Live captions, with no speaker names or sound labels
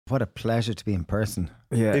What a pleasure to be in person.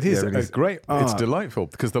 Yeah, It is yeah, a great, it's Oh. delightful,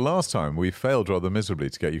 because the last time we failed rather miserably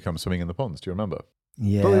to get you come swimming in the ponds. Do you remember?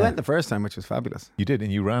 Yeah. But we went the first time, which was fabulous. You did,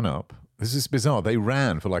 and you ran up. This is bizarre. They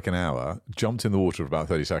ran for like an hour, jumped in the water for about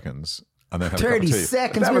 30 seconds, and then had a cup of 30 tea.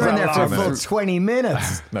 seconds. That We was were in a there for a long full minutes. 20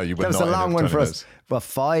 minutes. No, you were That was not a in long it one 20 for us. minutes. Well,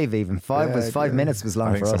 5 even. 5 minutes was long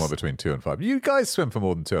I think for somewhere us. between 2 and 5. You guys swim for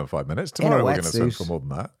more than 2 and 5 minutes. Tomorrow we're going to swim wetsuit. for more than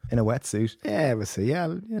that. In a wetsuit. Yeah, we'll see.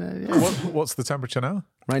 Yeah, yeah. What's the temperature now?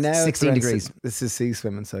 Right now, 16 it's around degrees. This is sea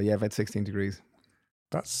swimming, so yeah, about 16 degrees.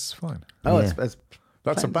 That's fine. Oh, Yeah. it's That's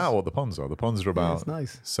Thanks. about what the ponds are. The ponds are about it's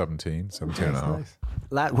nice. 17 and a It's half.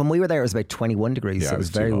 nice. When we were there, it was about 21 degrees. so it was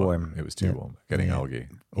too very hot. warm. It was too Yeah. warm. Getting Yeah. algae,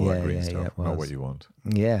 all that Yeah, green yeah, stuff. yeah, it Not was. what you want.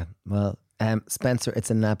 Yeah. Well, Spencer, it's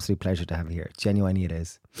an absolute pleasure to have you here. Genuinely, it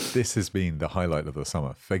is. This has been the highlight of the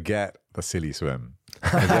summer. Forget the silly swim.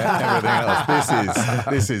 Forget everything else.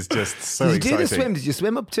 This is just so Did you exciting. do the swim? Did you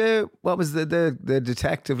swim up to what was the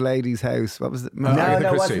detective lady's house? What was the No, Agatha no, it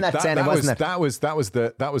Christie. wasn't that 10, it wasn't that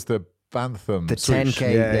was the Bantham The swoosh.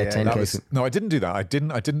 10K. Yeah, Yeah, yeah. 10K. That was, no, I didn't do that. I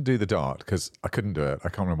didn't do the dart because I couldn't do it. I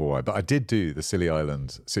can't remember why, but I did do the Scilly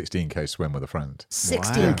Island 16K swim with a friend.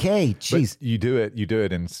 16K. Jeez. But you do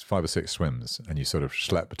it in 5 or 6 swims, and you sort of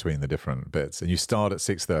schlep between the different bits. And you start at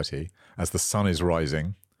 6:30 as the sun is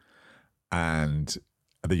rising, and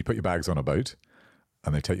then you put your bags on a boat,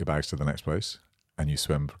 and they take your bags to the next place, and you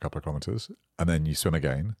swim for a couple of kilometers, and then you swim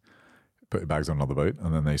again. Put your bags on another boat,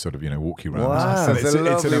 and then they sort of walk you around. Wow. And It's a it's an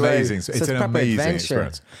lovely way. amazing, So it's it's an proper amazing adventure.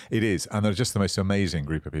 experience. It is, and they're just the most amazing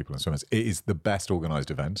group of people and swimmers. It is the best organised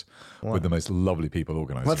event with the most lovely people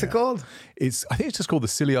organising. What's it called? I think it's just called the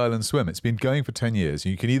Scilly Island Swim. It's been going for 10 years.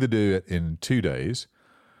 You can either do it in 2 days,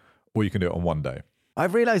 or you can do it on 1 day.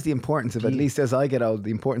 I've realised the importance of, at least as I get old,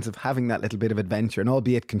 the importance of having that little bit of adventure, and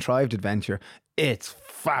albeit contrived adventure. It's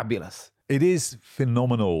fabulous. It is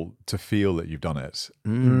phenomenal to feel that you've done it.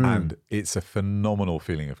 And it's a phenomenal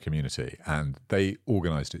feeling of community. And they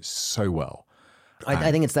organised it so well. I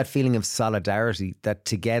think it's that feeling of solidarity that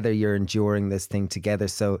together you're enduring this thing together.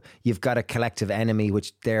 So you've got a collective enemy,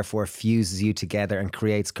 which therefore fuses you together and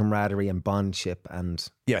creates camaraderie and bondship. And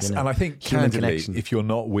Yes, you know, and I think human candidly, connection. if you're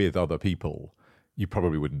not with other people, you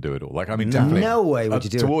probably wouldn't do it all. Like, I mean, definitely. No way would you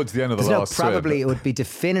do it. Towards the end of the There's last probably swim, it would be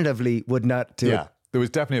definitively would not do yeah, it. there was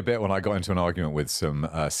definitely a bit when I got into an argument with some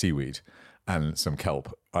seaweed and some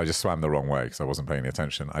kelp. I just swam the wrong way because I wasn't paying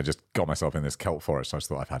attention. I just got myself in this kelp forest. I just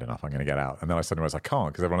thought, I've had enough. I'm going to get out. And then I suddenly realized I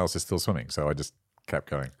can't because everyone else is still swimming. So I just kept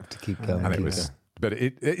going. To keep going. And it was, but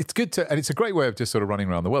it's good to, and it's a great way of just sort of running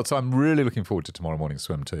around the world. So I'm really looking forward to tomorrow morning's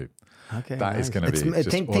swim too. Okay, That is nice. going to be just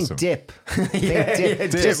think awesome. dip. Think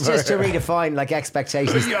dip. Just to redefine like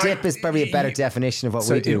expectations. Dip is probably a better definition of what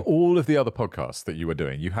So we in do. all of the other podcasts that you were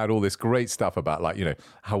doing, you had all this great stuff about like,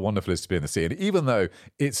 how wonderful it is to be in the sea. And even though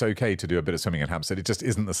it's okay to do a bit of swimming in Hampstead, it just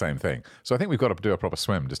isn't the same thing. So I think we've got to do a proper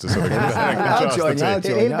swim just to sort of I'll join you. I'll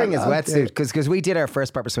join He'll you. bring his I'll- wetsuit because we did our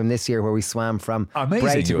first proper swim this year where we swam from Amazing,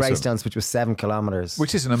 Bray to your swim. Greystones, which was 7 kilometres.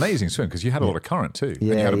 Which is an amazing swim because you had a lot of current too. And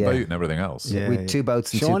you Yeah, had a yeah. boat and everything else. Yeah, we had 2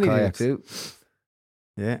 boats and Shawnee 2 did it kayaks. too.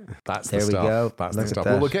 Yeah. That's There the we stuff. go. That's Look the at stuff.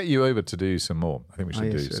 that. Well, we'll get you over to do some more. I think we should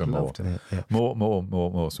yeah, do sure. some I'd more. love to. Yeah.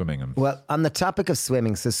 More swimming. And Well, on the topic of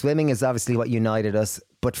swimming, so swimming is obviously what united us,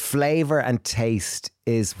 but flavour and taste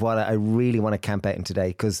is what I really want to camp out in today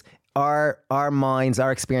because our minds,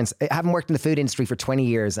 our experience, having worked in the food industry for 20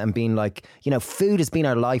 years and being like, food has been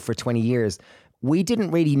our life for 20 years. We didn't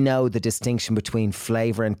really know the distinction between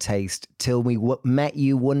flavour and taste till we met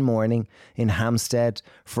you one morning in Hampstead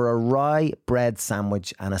for a rye bread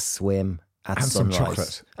sandwich and a swim at And some sunrise.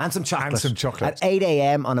 chocolate. And some chocolate. And some chocolate. At 8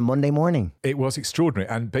 a.m. on a Monday morning. it was extraordinary.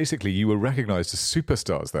 And basically, you were recognised as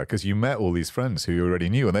superstars there because you met all these friends who you already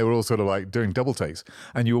knew, and they were all sort of like doing double takes.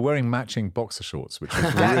 And you were wearing matching boxer shorts, which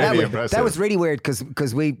was really impressive. That was really weird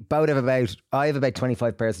because we both have I have about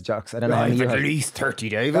 25 pairs of jocks. I don't know how many you have. least 30,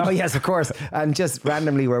 David. Oh yes, of course. And just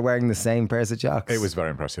randomly we're wearing the same pairs of jocks. It was very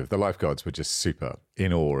impressive. The lifeguards were just super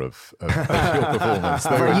in awe of your performance.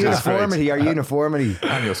 They for were just great. our uniformity.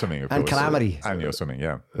 And your swimming, of And course. calamity. And your swimming,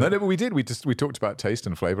 yeah. No, but we did. We talked about taste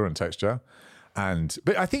and flavour and texture.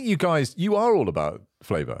 But I think you are all about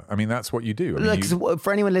flavour. I mean, that's what you do. I mean, Like,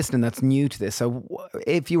 for anyone listening that's new to this, so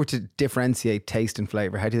if you were to differentiate taste and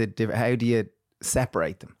flavour, how do you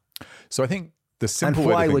separate them? So I think the simple And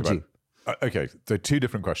way why to think would about you? Okay, so 2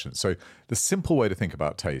 different questions. So the simple way to think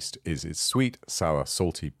about taste is it's sweet, sour,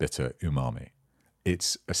 salty, bitter, umami.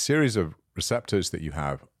 It's a series of receptors that you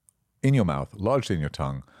have in your mouth, largely in your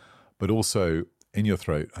tongue, but also in your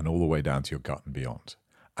throat and all the way down to your gut and beyond.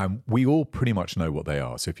 And we all pretty much know what they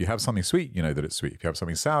are. So if you have something sweet, you know that it's sweet. If you have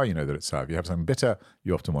something sour, you know that it's sour. If you have something bitter,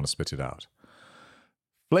 you often want to spit it out.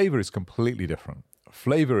 Flavour is completely different.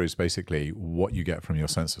 Flavor is basically what you get from your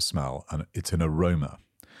sense of smell, and it's an aroma.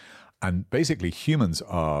 And basically, humans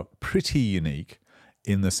are pretty unique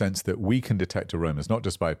in the sense that we can detect aromas, not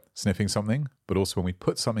just by sniffing something, but also when we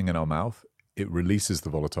put something in our mouth, it releases the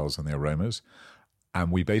volatiles and the aromas.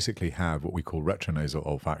 And we basically have what we call retronasal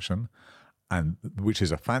olfaction, and which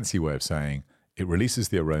is a fancy way of saying it releases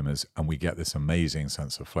the aromas and we get this amazing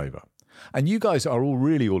sense of flavor. And you guys are all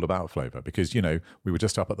really all about flavor because, you know, we were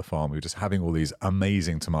just up at the farm, we were just having all these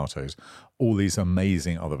amazing tomatoes, all these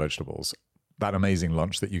amazing other vegetables. That amazing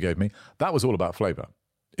lunch that you gave me, that was all about flavor.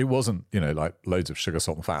 It wasn't, you know, like loads of sugar,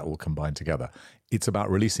 salt, and fat all combined together. It's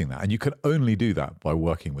about releasing that. And you can only do that by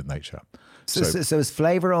working with nature. So is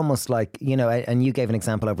flavor almost like, you know, and you gave an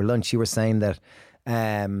example over lunch. You were saying that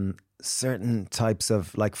certain types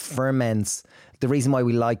of like ferments, the reason why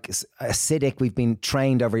we like acidic, we've been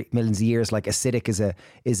trained over millions of years, like acidic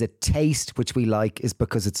is a taste which we like is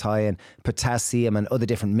because it's high in potassium and other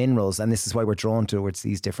different minerals, and this is why we're drawn towards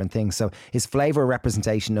these different things. So is flavour a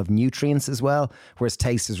representation of nutrients as well, whereas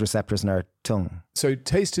taste is receptors in our tongue? So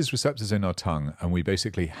taste is receptors in our tongue, and we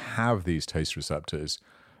basically have these taste receptors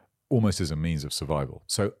almost as a means of survival.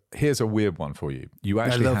 So here's a weird one for you.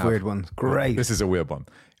 I love weird ones. Great. This is a weird one.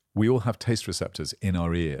 We all have taste receptors in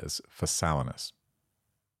our ears for sourness.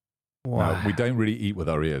 Wow. Now, we don't really eat with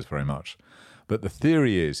our ears very much. But the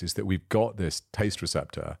theory is that we've got this taste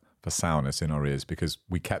receptor for sourness in our ears because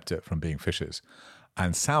we kept it from being fishes.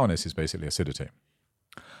 And sourness is basically acidity.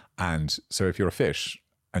 And so if you're a fish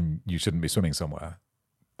and you shouldn't be swimming somewhere,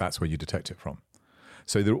 that's where you detect it from.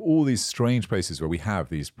 So there are all these strange places where we have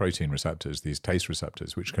these protein receptors, these taste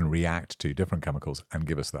receptors, which can react to different chemicals and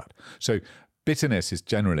give us that. So bitterness is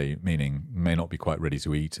generally meaning may not be quite ready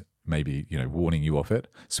to eat, maybe, you know, warning you off it.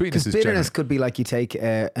 Sweetness is bitterness could be like you take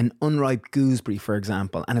an unripe gooseberry, for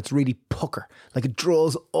example, and it's really pucker. Like it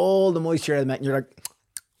draws all the moisture out of it and you're like,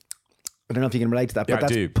 I don't know if you can relate to that, but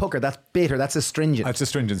that's pucker, that's bitter, that's astringent. That's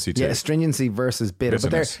astringency too. Yeah, astringency versus bitter.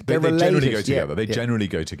 Bitterness. But they're they related. Generally go together. They generally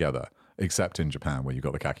go together, except in Japan where you've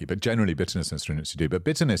got the kaki. But generally bitterness and astringency do. But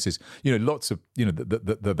bitterness is, you know, lots of, you know,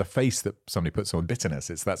 the face that somebody puts on bitterness,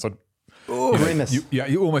 it's that sort of, grimace.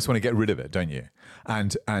 You almost want to get rid of it, don't you?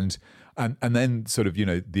 And then sort of, you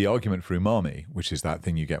know, the argument for umami, which is that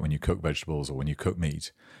thing you get when you cook vegetables or when you cook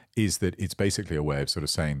meat, is that it's basically a way of sort of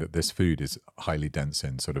saying that this food is highly dense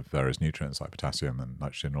in sort of various nutrients like potassium and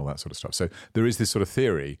nitrogen and all that sort of stuff. So there is this sort of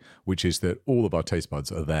theory, which is that all of our taste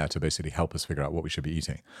buds are there to basically help us figure out what we should be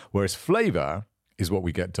eating. Whereas flavor is what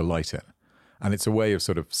we get delight in. And it's a way of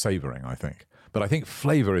sort of savoring, I think. But I think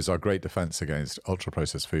flavor is our great defense against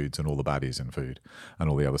ultra-processed foods and all the baddies in food and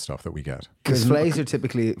all the other stuff that we get. Because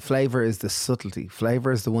flavor is the subtlety.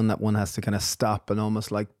 Flavor is the one that one has to kind of stop and almost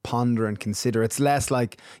like ponder and consider. It's less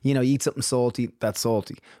like, you know, you eat something salty, that's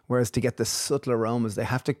salty. Whereas to get the subtle aromas, they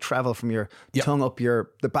have to travel from your tongue up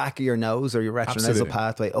the back of your nose or your retronasal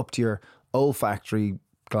pathway up to your olfactory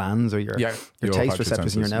glands or your taste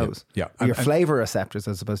receptors in your nose. Yeah. Your flavour receptors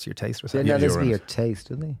as opposed to your taste receptors. Yeah, this would be your taste,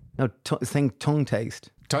 doesn't it? No, think tongue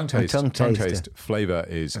taste. Tongue taste. Flavour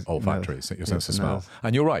is olfactory, it's your sense of smell.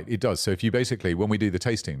 And you're right, it does. So if you basically, when we do the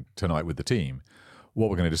tasting tonight with the team, what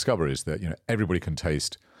we're going to discover is that, you know, everybody can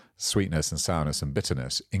taste sweetness and sourness and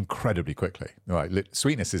bitterness incredibly quickly. Right?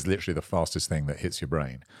 Sweetness is literally the fastest thing that hits your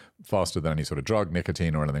brain, faster than any sort of drug,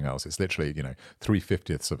 nicotine or anything else. It's literally, you know,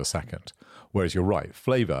 3/50 of a second. Whereas you're right,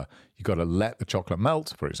 flavour, you've got to let the chocolate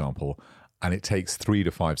melt, for example, and it takes 3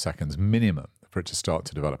 to 5 seconds minimum for it to start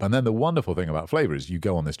to develop. And then the wonderful thing about flavour is you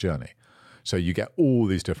go on this journey. So you get all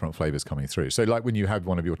these different flavors coming through. So like when you have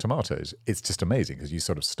one of your tomatoes, it's just amazing because you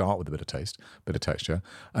sort of start with a bit of taste, bit of texture,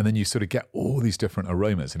 and then you sort of get all these different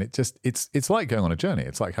aromas. And it's like going on a journey.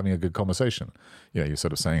 It's like having a good conversation. You know, you're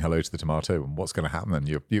sort of saying hello to the tomato and what's going to happen, and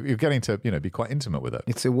you're getting to, you know, be quite intimate with it.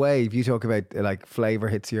 It's a wave. You talk about like flavor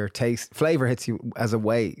hits your taste. Flavor hits you as a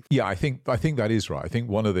wave. Yeah, I think that is right. I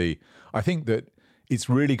think that it's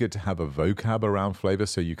really good to have a vocab around flavor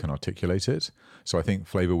so you can articulate it. So I think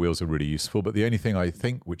flavor wheels are really useful. But the only thing I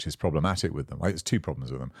think which is problematic with them, there's two problems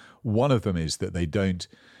with them. One of them is that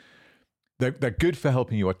they're good for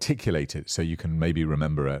helping you articulate it so you can maybe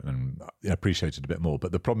remember it and appreciate it a bit more.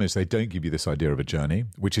 But the problem is they don't give you this idea of a journey,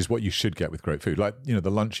 which is what you should get with great food. Like, you know, the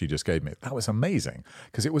lunch you just gave me, that was amazing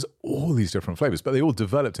because it was all these different flavors, but they all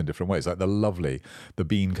developed in different ways. Like the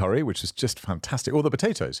bean curry, which is just fantastic. Or the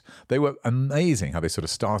potatoes. They were amazing how they sort of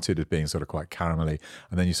started as being sort of quite caramelly,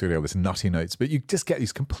 and then you sort of get all this nutty notes, but you just get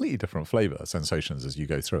these completely different flavor sensations as you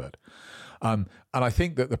go through it. And I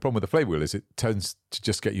think that the problem with the flavor wheel is it tends to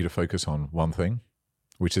just get you to focus on one thing,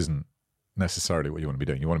 which isn't necessarily what you want to be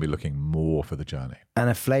doing. You want to be looking more for the journey. And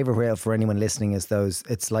a flavor wheel for anyone listening is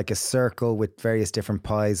it's like a circle with various different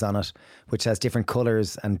pies on it, which has different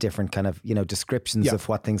colors and different kind of, descriptions of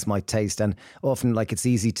what things might taste. And often like it's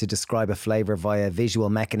easy to describe a flavor via visual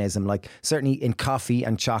mechanism, like certainly in coffee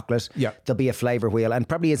and chocolate, there'll be a flavor wheel, and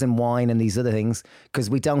probably is in wine and these other things, because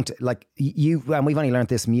we don't, like you, and we've only learned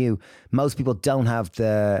this from you, most people don't have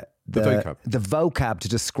the vocab to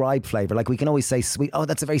describe flavour. Like we can always say sweet, oh,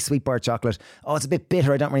 that's a very sweet bar chocolate. Oh, it's a bit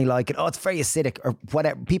bitter, I don't really like it. Oh, it's very acidic, or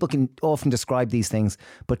whatever. People can often describe these things,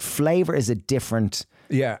 but flavour is a different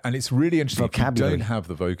and it's really interesting. vocabulary. If you don't have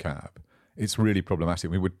the vocab, it's really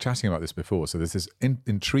problematic. We were chatting about this before. So there's this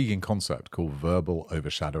intriguing concept called verbal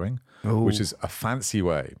overshadowing, which is a fancy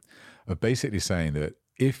way of basically saying that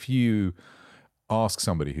if you ask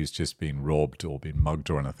somebody who's just been robbed or been mugged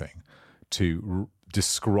or anything to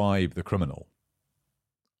describe the criminal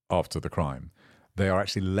after the crime, they are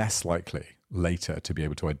actually less likely later to be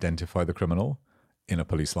able to identify the criminal in a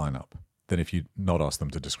police lineup than if you not ask them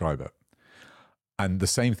to describe it. And the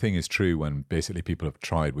same thing is true when basically people have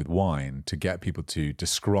tried with wine to get people to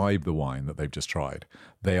describe the wine that they've just tried.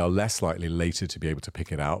 They are less likely later to be able to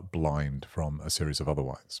pick it out blind from a series of other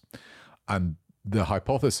wines. And the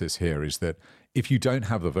hypothesis here is that if you don't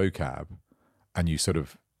have the vocab and you sort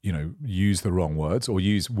of use the wrong words or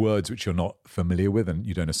use words which you're not familiar with and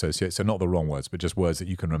you don't associate, so not the wrong words, but just words that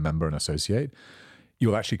you can remember and associate,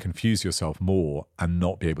 you'll actually confuse yourself more and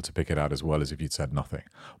not be able to pick it out as well as if you'd said nothing.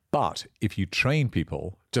 But if you train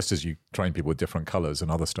people, just as you train people with different colors and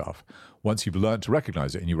other stuff, once you've learned to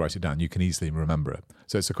recognize it and you write it down, you can easily remember it.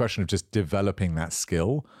 So it's a question of just developing that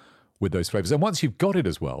skill with those flavors. And once you've got it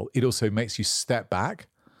as well, it also makes you step back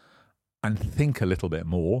and think a little bit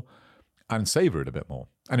more and savor it a bit more.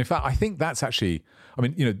 And in fact, I think that's actually,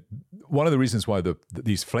 one of the reasons why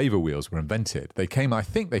these flavor wheels were invented, I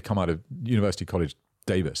think they come out of University College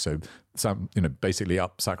Davis. So basically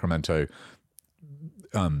up Sacramento,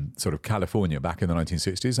 sort of California back in the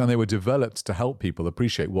 1960s. And they were developed to help people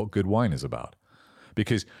appreciate what good wine is about.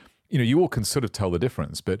 Because, you all can sort of tell the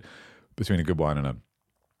difference, but between a good wine and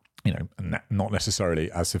not necessarily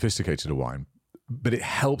as sophisticated a wine. But it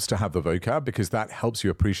helps to have the vocab because that helps you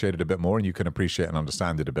appreciate it a bit more and you can appreciate and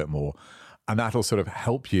understand it a bit more. And that'll sort of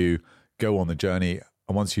help you go on the journey.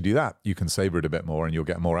 And once you do that, you can savor it a bit more and you'll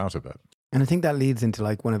get more out of it. And I think that leads into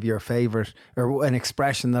like one of your favorite, or an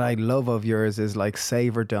expression that I love of yours is like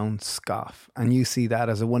savor, don't scoff. And you see that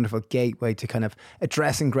as a wonderful gateway to kind of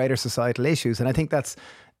addressing greater societal issues. And I think that's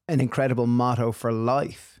an incredible motto for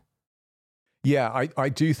life. Yeah, I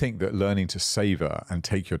do think that learning to savor and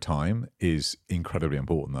take your time is incredibly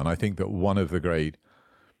important. And I think that one of the great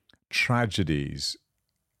tragedies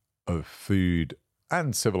of food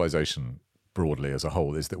and civilization broadly as a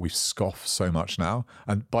whole is that we scoff so much now.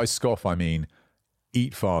 And by scoff, I mean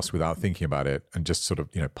eat fast without thinking about it and just sort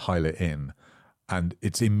of, pile it in. And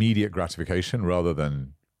it's immediate gratification rather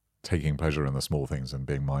than taking pleasure in the small things and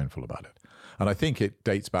being mindful about it. And I think it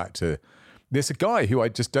dates back to there's a guy who I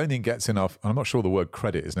just don't think gets enough, I'm not sure the word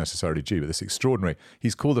credit is necessarily due, but this extraordinary,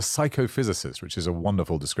 he's called a psychophysicist, which is a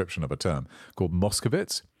wonderful description of a term, called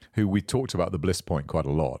Moskowitz, who we talked about the bliss point quite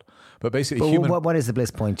a lot. But basically what is the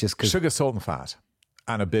bliss point? Just cause... Sugar, salt and fat,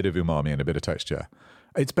 and a bit of umami and a bit of texture.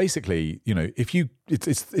 It's basically,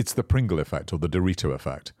 it's the Pringle effect or the Dorito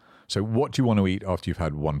effect. So what do you want to eat after you've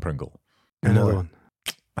had one Pringle? Another one.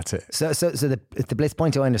 That's it. So the bliss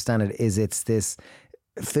point, to understand it, is it's this...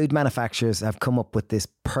 Food manufacturers have come up with this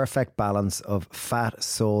perfect balance of fat,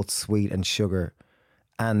 salt, sweet, and sugar.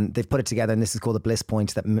 And they've put it together, and this is called the bliss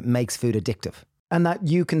point that makes food addictive. And that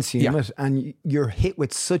you consume it, and you're hit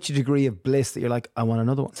with such a degree of bliss that you're like, I want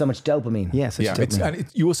another one. So much dopamine. Yeah, such dopamine. And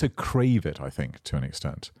you also crave it, I think, to an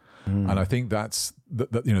extent. And I think that's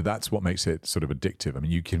what makes it sort of addictive. I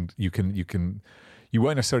mean, you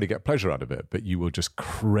won't necessarily get pleasure out of it, but you will just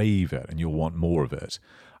crave it, and you'll want more of it.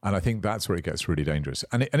 And I think that's where it gets really dangerous.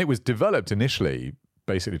 And it was developed initially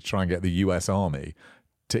basically to try and get the US Army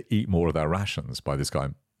to eat more of their rations by this guy,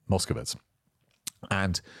 Moskowitz.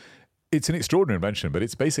 And it's an extraordinary invention, but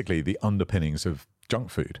it's basically the underpinnings of junk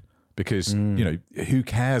food. Because, who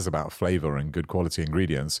cares about flavor and good quality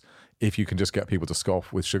ingredients if you can just get people to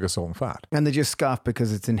scoff with sugar, salt and fat? And they just scoff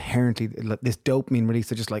because it's inherently like this dopamine release.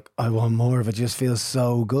 They're just like, I want more of it. It just feels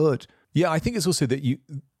so good. Yeah, I think it's also that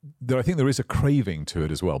I think there is a craving to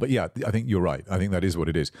it as well. But yeah, I think you're right. I think that is what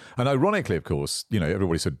it is. And ironically, of course,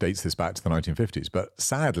 everybody sort of dates this back to the 1950s. But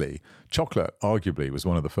sadly, chocolate arguably was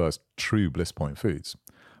one of the first true bliss point foods.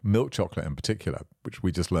 Milk chocolate in particular, which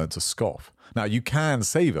we just learned to scoff. Now, you can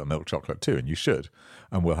savor milk chocolate too, and you should.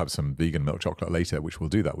 And we'll have some vegan milk chocolate later, which we'll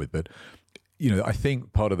do that with. But, I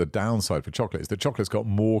think part of the downside for chocolate is that chocolate's got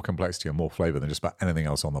more complexity and more flavor than just about anything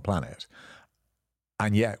else on the planet.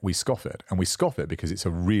 And yet we scoff it. And we scoff it because it's a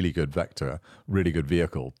really good vector, really good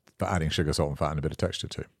vehicle for adding sugar, salt, and fat and a bit of texture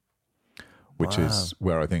to. Which is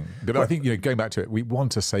where I think, but I think, going back to it, we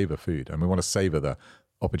want to savor food and we want to savor the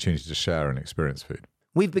opportunity to share and experience food.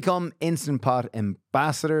 We've become Instant Pot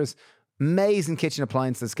ambassadors. Amazing kitchen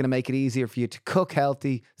appliance that's going to make it easier for you to cook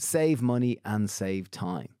healthy, save money, and save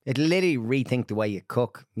time. It literally rethink the way you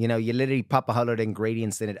cook. You literally pop a whole lot of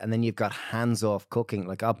ingredients in it and then you've got hands-off cooking.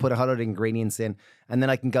 Like I'll put a whole lot of ingredients in and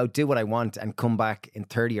then I can go do what I want and come back in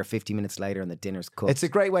 30 or 50 minutes later and the dinner's cooked. It's a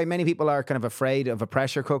great way. Many people are kind of afraid of a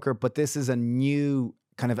pressure cooker, but this is a new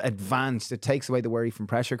kind of advanced. It takes away the worry from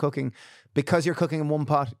pressure cooking. Because you're cooking in one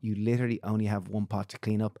pot, you literally only have one pot to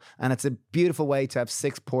clean up. And it's a beautiful way to have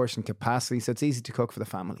 6 portion capacity. So it's easy to cook for the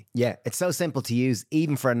family. Yeah, it's so simple to use,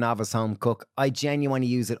 even for a novice home cook. I genuinely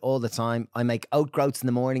use it all the time. I make oat groats in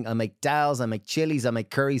the morning. I make dals. I make chilies. I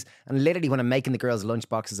make curries. And literally when I'm making the girls' lunch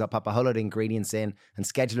boxes, I'll pop a whole lot of ingredients in and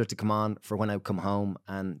schedule it to come on for when I come home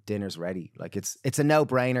and dinner's ready. Like it's a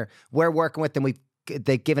no-brainer. We're working with them.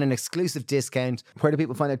 They've given an exclusive discount. Where do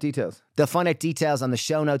people find out details? They'll find out details on the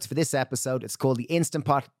show notes for this episode. It's called the Instant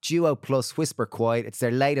Pot Duo Plus Whisper Quiet. It's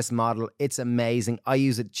their latest model. It's amazing. I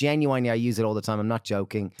use it genuinely. I use it all the time. I'm not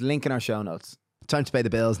joking. Link in our show notes. Time to pay the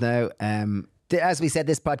bills now. As we said,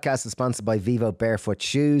 this podcast is sponsored by Vivo Barefoot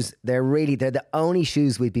Shoes. They're the only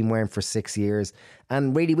shoes we've been wearing for 6 years.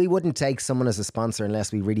 And really, we wouldn't take someone as a sponsor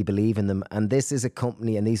unless we really believe in them. And this is a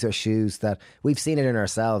company and these are shoes that we've seen it in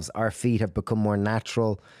ourselves. Our feet have become more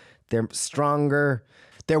natural. They're stronger.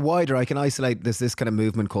 They're wider. I can isolate. There's this kind of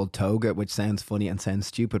movement called toga, which sounds funny and sounds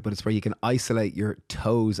stupid, but it's where you can isolate your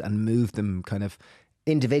toes and move them kind of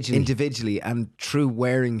individually. And through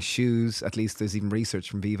wearing shoes, at least there's even research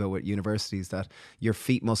from Vivo at universities that your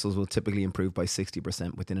feet muscles will typically improve by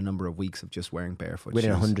 60% within a number of weeks of just wearing barefoot within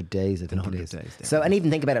shoes. 100 days, I think it is. Days, so, and even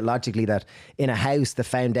think about it logically that in a house, the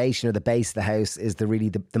foundation or the base of the house is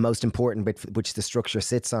the most important bit which the structure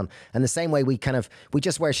sits on. And the same way we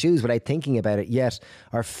just wear shoes without thinking about it, yet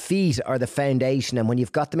our feet are the foundation. And when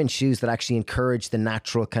you've got them in shoes that actually encourage the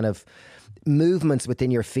natural kind of movements within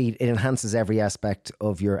your feet, it enhances every aspect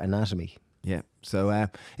of your anatomy. Yeah. So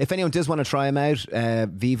if anyone does want to try them out,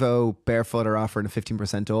 Vivo Barefoot are offering a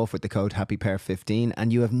 15% off with the code HappyPair15,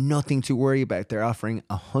 and you have nothing to worry about. They're offering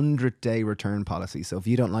a 100-day return policy. So if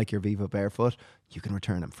you don't like your Vivo Barefoot, you can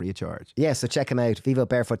return them free of charge. Yeah, so check them out.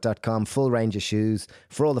 VivoBarefoot.com, full range of shoes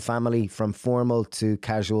for all the family, from formal to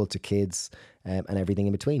casual to kids, and everything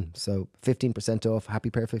in between. So 15% off,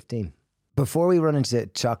 HappyPair15. Before we run into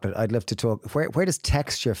chocolate, I'd love to talk, where does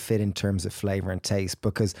texture fit in terms of flavour and taste?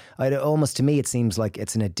 Because to me, it seems like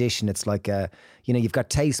it's an addition. It's like, you've got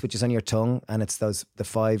taste, which is on your tongue, and it's the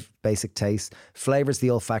 5 basic tastes. Flavour's the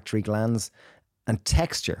olfactory glands, and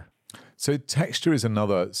texture. So texture is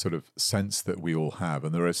another sort of sense that we all have.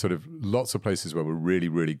 And there are sort of lots of places where we're really,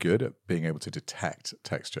 really good at being able to detect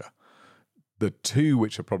texture. The 2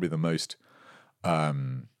 which are probably the most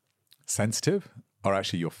sensitive are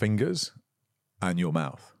actually your fingers and your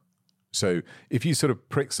mouth. So if you sort of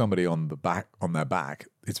prick somebody on their back,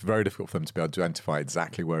 it's very difficult for them to be able to identify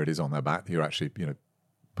exactly where it is on their back that you're actually,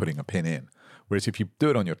 putting a pin in. Whereas if you do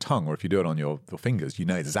it on your tongue or if you do it on your fingers, you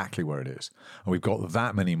know exactly where it is. And we've got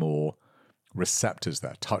that many more receptors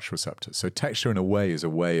there, touch receptors. So texture in a way is a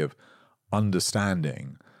way of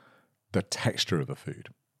understanding the texture of a food.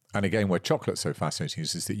 And again, where chocolate's so fascinating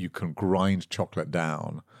is that you can grind chocolate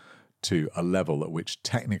down to a level at which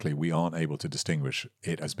technically we aren't able to distinguish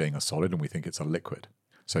it as being a solid and we think it's a liquid.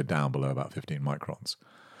 So down below about 15 microns.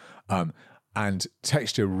 And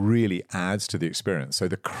texture really adds to the experience. So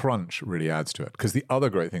the crunch really adds to it. Because the other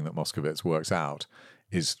great thing that Moscovitz works out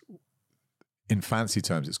is, in fancy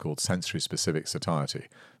terms, it's called sensory-specific satiety.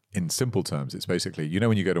 In simple terms, it's basically,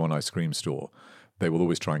 when you go to an ice cream store, they will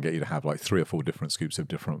always try and get you to have like 3 or 4 different scoops of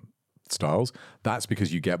different styles. That's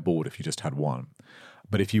because you get bored if you just had one.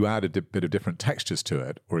 But if you add a bit of different textures to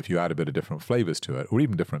it, or if you add a bit of different flavors to it, or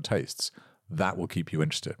even different tastes, that will keep you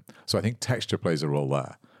interested. So I think texture plays a role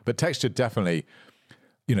there. But texture definitely,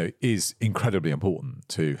 is incredibly important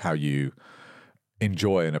to how you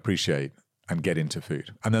enjoy and appreciate and get into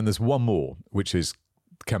food. And then there's one more, which is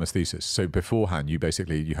chemesthesis. So beforehand, you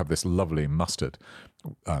have this lovely mustard.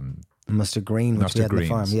 Mustard green, which we had on the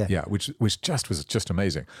farm, yeah, which was just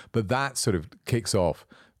amazing. But that sort of kicks off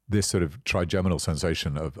this sort of trigeminal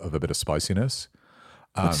sensation of a bit of spiciness.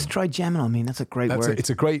 What's trigeminal? I mean, that's a great word.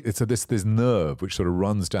 It's this nerve which sort of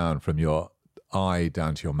runs down from your eye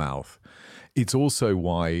down to your mouth. It's also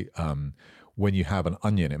why when you have an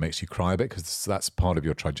onion, it makes you cry a bit because that's part of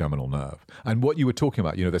your trigeminal nerve. And what you were talking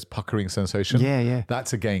about, this puckering sensation, Yeah.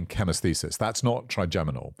 that's again chemesthesis. That's not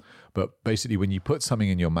trigeminal. But basically, when you put something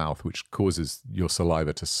in your mouth which causes your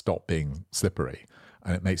saliva to stop being slippery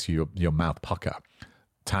and it makes your mouth pucker,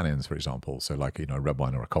 tannins, for example, so like, red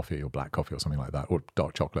wine or a coffee or black coffee or something like that, or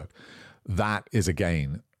dark chocolate, that is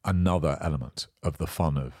again another element of the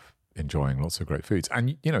fun of enjoying lots of great foods.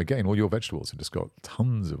 And, again, all your vegetables have just got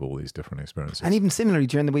tons of all these different experiences. And even similarly,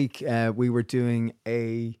 during the week, we were doing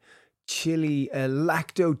a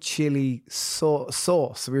lacto chili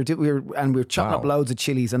sauce. We were chopping up loads of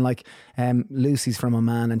chilies, and like Lucy's from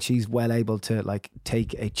Oman, and she's well able to like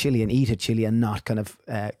take a chili and eat a chili and not kind of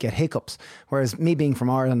get hiccups. Whereas me being from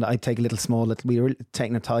Ireland, I'd take we were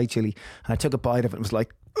taking a Thai chili, and I took a bite of it and was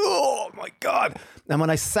like, oh my God. And when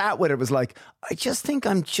I sat with it, it was like, I just think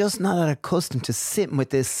I'm just not accustomed to sitting with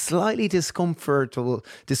this slightly discomfortable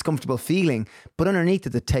feeling. But underneath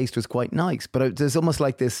it, the taste was quite nice. But there's almost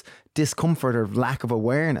like this discomfort or lack of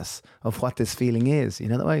awareness of what this feeling is. You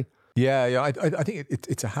know that way? Yeah. I think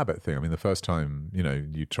it's a habit thing. I mean, the first time,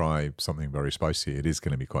 you try something very spicy, it is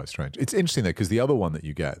going to be quite strange. It's interesting, though, because the other one that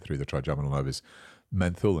you get through the trigeminal nerve is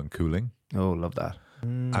menthol and cooling. Oh, love that.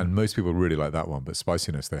 And most people really like that one, but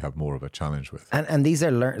spiciness they have more of a challenge with. And these are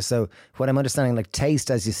learned. So what I'm understanding, like taste,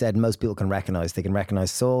 as you said, most people can recognize. They can recognize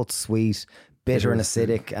salt, sweet, bitter and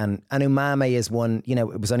acidic. And umami is one,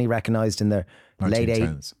 it was only recognized in the late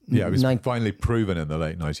 1910s. Yeah, it was finally proven in the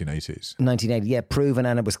late 1980s. 1980, yeah, proven,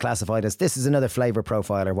 and it was classified as, this is another flavour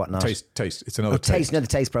profile or whatnot. Taste. It's another taste. Another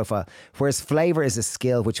taste profile. Whereas flavour is a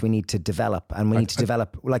skill which we need to develop, and we need to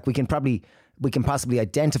develop, like we can possibly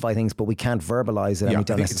identify things, but we can't verbalize it, and we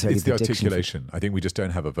don't necessarily it's the articulation. I think we just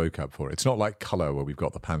don't have a vocab for it. It's not like colour where we've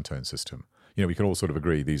got the Pantone system. We can all sort of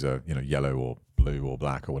agree these are, yellow or blue or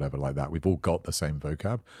black or whatever like that. We've all got the same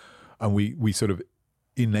vocab, and we sort of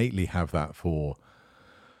innately have that for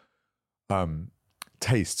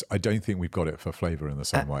tastes. I don't think we've got it for flavour in the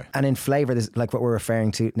same way. And in flavour, like what we're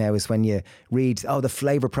referring to now is when you read, the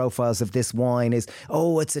flavour profiles of this wine is,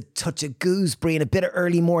 it's a touch of gooseberry and a bit of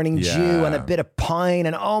early morning dew and a bit of pine,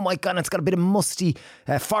 and oh my God, it's got a bit of musty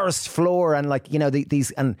forest floor, and like, these,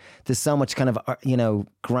 and there's so much kind of,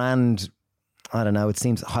 grand, I don't know, it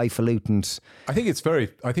seems highfalutin. I think it's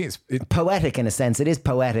poetic in a sense. It is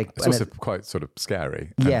poetic. It's also quite sort of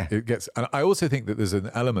scary. And I also think that there's an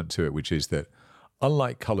element to it, which is that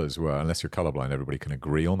unlike colours where, unless you're colourblind, everybody can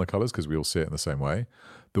agree on the colours because we all see it in the same way.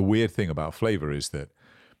 The weird thing about flavour is that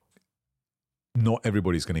not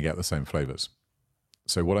everybody's going to get the same flavours.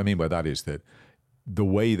 So what I mean by that is that the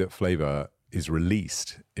way that flavour is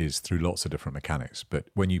released is through lots of different mechanics. But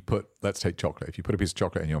when you let's take chocolate. If you put a piece of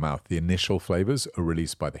chocolate in your mouth, the initial flavours are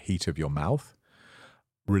released by the heat of your mouth,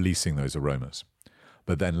 releasing those aromas.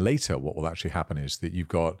 But then later, what will actually happen is that you've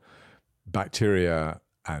got bacteria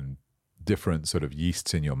and different sort of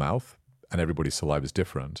yeasts in your mouth, and everybody's saliva is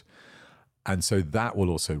different. And so that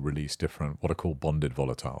will also release different, what are called bonded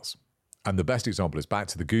volatiles. And the best example is back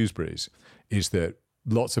to the gooseberries, is that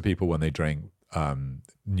lots of people, when they drink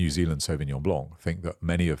New Zealand Sauvignon Blanc, think that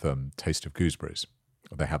many of them taste of gooseberries.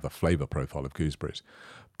 They have the flavour profile of gooseberries.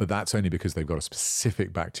 But that's only because they've got a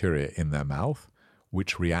specific bacteria in their mouth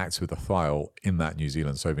which reacts with the thiol in that New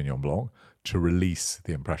Zealand Sauvignon Blanc to release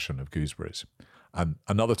the impression of gooseberries. And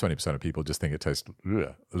another 20% of people just think it tastes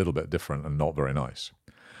a little bit different and not very nice.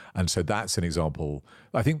 And so that's an example.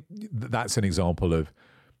 I think that's an example of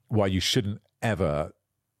why you shouldn't ever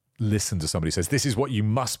listen to somebody who says, this is what you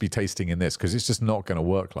must be tasting in this, because it's just not going to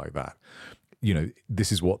work like that.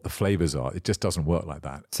 This is what the flavors are. It just doesn't work like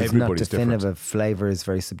that. So it's not definitive. Flavor is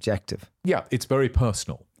very subjective. Yeah, it's very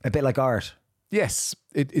personal. A bit like art. Yes,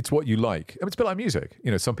 it's what you like. It's a bit like music.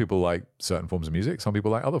 Some people like certain forms of music, some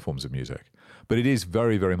people like other forms of music. But it is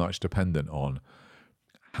very, very much dependent on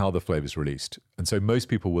how the flavour is released. And so most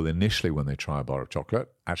people will initially, when they try a bar of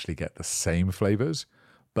chocolate, actually get the same flavours.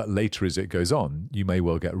 But later, as it goes on, you may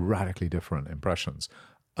well get radically different impressions.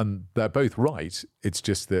 And they're both right. It's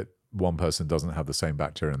just that one person doesn't have the same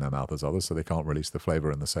bacteria in their mouth as others, so they can't release the flavour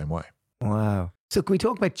in the same way. Wow. So can we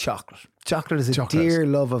talk about chocolate? Chocolate is a dear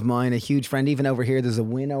love of mine, a huge friend. Even over here, there's a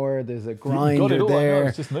winnower, there's a grinder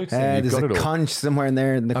there. There's a conch somewhere in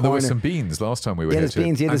there in the corner. There were some beans last time we were here. There's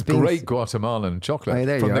beans. There's great Guatemalan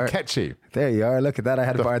chocolate from the Quechi. There you are. Look at that. I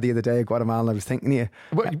had a bar the other day, Guatemalan. I was thinking of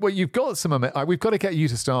you. Well, you've got some. We've got to get you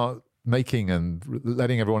to start making and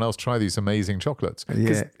letting everyone else try these amazing chocolates,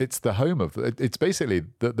 because it's the home of it's basically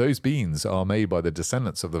those beans are made by the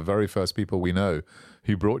descendants of the very first people we know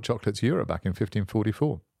who brought chocolate to Europe back in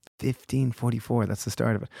 1544. 1544, that's the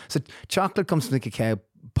start of it. So chocolate comes from the cacao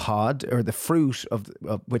pod or the fruit of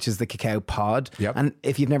which is the cacao pod. Yep. And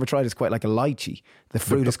if you've never tried, it's quite like a lychee. The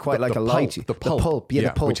fruit is quite like a lychee. The pulp. The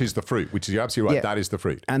pulp. Which is the fruit, which is, you're absolutely right, Yeah. that is the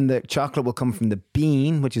fruit. And the chocolate will come from the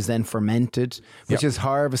bean, which is then fermented, which is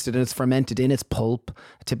harvested, and it's fermented in its pulp,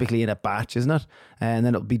 typically in a batch, isn't it? And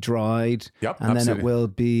then it'll be dried. Yep, and absolutely.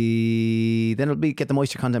 then it'll be get the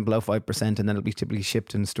moisture content below 5%, and then it'll be typically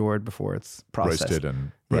shipped and stored before it's processed. Roasted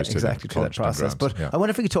and exactly through that polished and process. ground. But I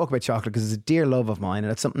wonder if we could talk about chocolate, because it's a dear love of mine,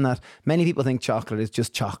 and it's something that many people think chocolate is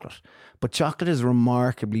just chocolate. But chocolate is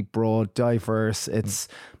remarkably broad, diverse.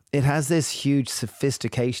 It has this huge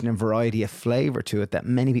sophistication and variety of flavour to it that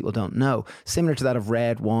many people don't know. Similar to that of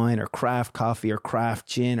red wine or craft coffee or craft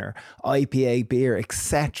gin or IPA beer,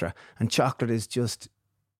 etc. And chocolate is just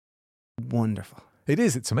wonderful. It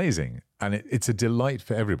is. It's amazing, and it's a delight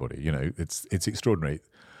for everybody. It's extraordinary.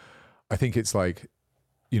 I think it's like,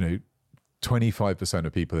 25%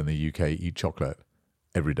 of people in the UK eat chocolate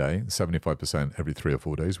every day. 75% every 3 or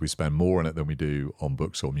 4 days. We spend more on it than we do on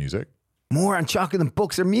books or music. More on chocolate than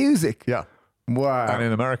books or music. Yeah, Wow. and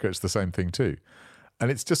in America, it's the same thing too. And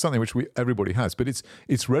it's just something which everybody has, but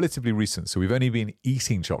it's relatively recent. So we've only been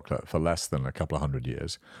eating chocolate for less than a couple of 100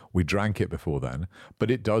 years. We drank it before then, but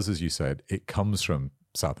it does, as you said, it comes from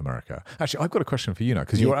South America. Actually, I've got a question for you now,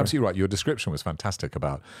 because you're absolutely right. Your description was fantastic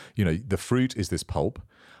about, the fruit is this pulp,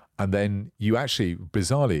 and then you actually,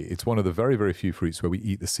 bizarrely, it's one of the very, very few fruits where we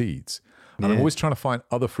eat the seeds. And I'm always trying to find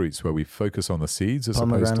other fruits where we focus on the seeds as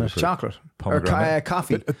opposed to the fruit. Chocolate. Pomegranate. Or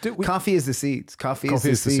coffee. But, coffee is the seeds. Coffee is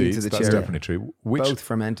the seeds of the That's cherry. definitely true. Both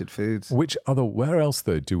fermented foods. Where else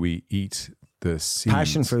though do we eat the seeds?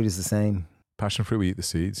 Passion fruit is the same. Passion fruit, we eat the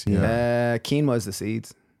seeds. Yeah. Quinoa is the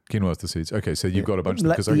seeds. Quinoa is the seeds. Okay, so you've got a bunch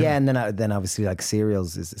of them. And then obviously like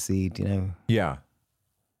cereals is the seed, Yeah.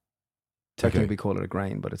 Technically Okay. we call it a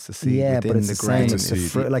grain, but it's the seed Yeah, within but it's the the grain. same. It's It's a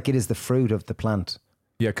the seed. like it is the fruit of the plant.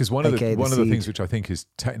 Yeah, because one of Okay, the the things seed. which I think is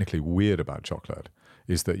technically weird about chocolate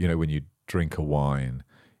is that, when you drink a wine,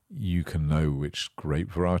 you can know which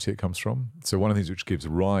grape variety it comes from. So one of the things which gives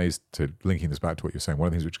rise to, linking this back to what you're saying, one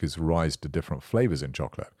of the things which gives rise to different flavors in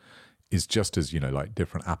chocolate is just as, like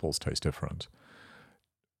different apples taste different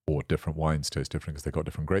or different wines taste different because they've got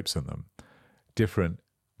different grapes in them.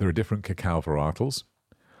 There are different cacao varietals.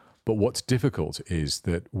 But what's difficult is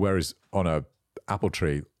that whereas on a apple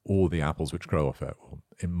tree, all the apples which grow off it, well,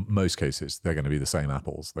 in most cases, they're going to be the same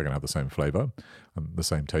apples. They're going to have the same flavor and the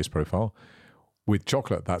same taste profile. With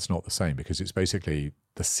chocolate, that's not the same because it's basically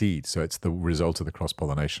the seed. So it's the result of the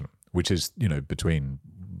cross-pollination, which is, between,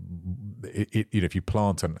 if you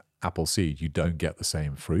plant an apple seed, you don't get the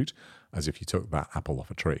same fruit as if you took that apple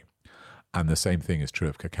off a tree. And the same thing is true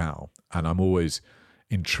of cacao. And I'm always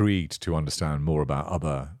intrigued to understand more about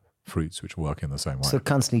other fruits which work in the same way. So it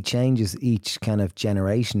constantly changes each kind of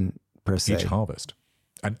generation per se. Each harvest.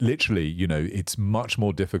 And literally, it's much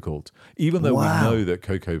more difficult. Even though Wow. we know that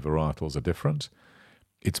cocoa varietals are different,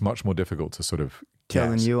 it's much more difficult to sort of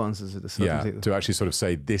Tell the guess. nuances of the subtlety. To actually sort of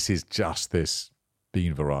say, this is just this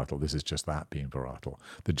bean varietal, this is just that bean varietal.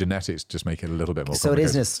 The genetics just make it a little bit more So it complicated.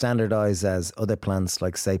 isn't as standardized as other plants,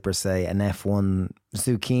 like say per se an F1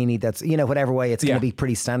 zucchini. That's whatever way it's going Yeah. to be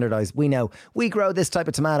pretty standardized. We know we grow this type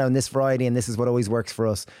of tomato and this variety, and this is what always works for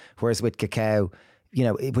us. Whereas with cacao,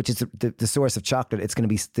 which is the source of chocolate, there's going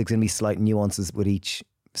to be slight nuances with each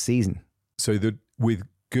season. So with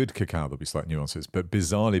good cacao, there'll be slight nuances, but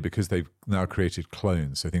bizarrely, because they've now created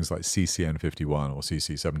clones, so things like CCN51 or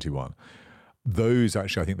CC71, those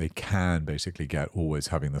actually, I think they can basically get always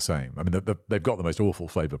having the same. I mean, they've got the most awful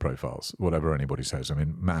flavor profiles, whatever anybody says. I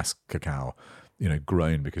mean, mass cacao,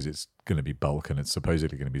 grown because it's going to be bulk and it's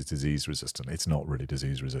supposedly going to be disease resistant. It's not really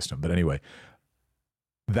disease resistant. But anyway,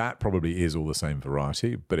 that probably is all the same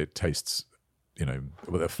variety, but it tastes,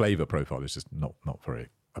 the flavor profile is just not very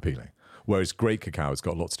appealing. Whereas great cacao has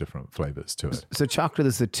got lots of different flavors to it. So chocolate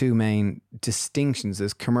is the two main distinctions.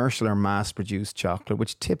 There's commercial or mass-produced chocolate,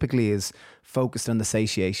 which typically is focused on the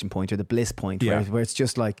satiation point or the bliss point, Yeah. where it's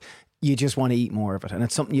just like you just want to eat more of it. And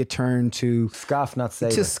it's something you turn to Scoff, not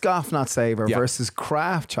savor. to scoff, not savor, Yeah. versus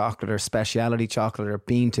craft chocolate or specialty chocolate or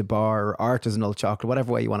bean to bar or artisanal chocolate,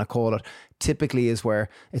 whatever way you want to call it, typically is where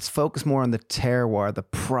it's focused more on the terroir, the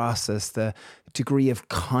process, the degree of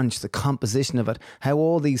conch, the composition of it, how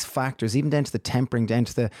all these factors, even down to the tempering, down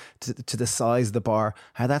to the size of the bar,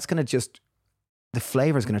 how that's going to the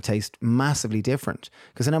flavour is going to taste massively different.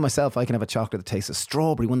 Because I know myself, I can have a chocolate that tastes of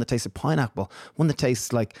strawberry, one that tastes of pineapple, one that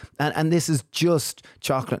tastes like, and this is just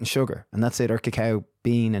chocolate and sugar, and that's it, or cacao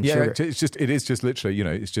bean and sugar. It is just literally,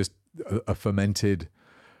 it's just a fermented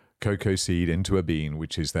cocoa seed into a bean,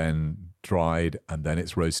 which is then dried and then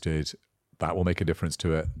it's roasted. That will make a difference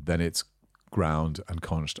to it. Then it's ground and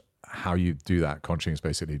conched. How you do that conching is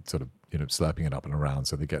basically sort of, slurping it up and around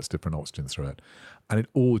so that it gets different oxygen through it. And it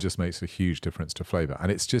all just makes a huge difference to flavor.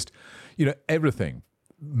 And it's just, everything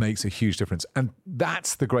makes a huge difference. And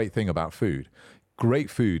that's the great thing about food. Great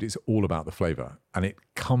food is all about the flavor, and it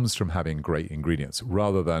comes from having great ingredients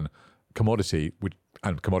rather than commodity.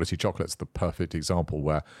 And commodity chocolate's the perfect example,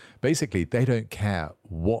 where basically they don't care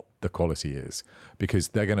what the quality is, because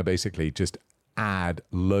they're going to basically just add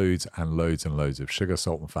loads and loads and loads of sugar,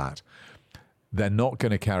 salt, and fat. They're not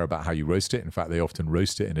going to care about how you roast it. In fact, they often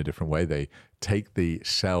roast it in a different way. They take the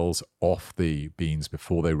shells off the beans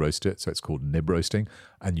before they roast it. So it's called nib roasting.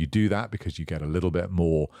 And you do that because you get a little bit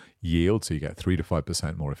more yield. So you get 3 to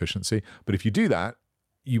 5% more efficiency. But if you do that,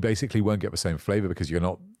 you basically won't get the same flavor because you're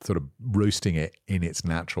not sort of roasting it in its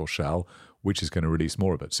natural shell, which is going to release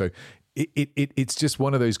more of it. So it's just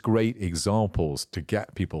one of those great examples to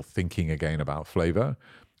get people thinking again about flavor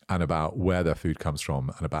and about where their food comes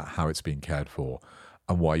from and about how it's being cared for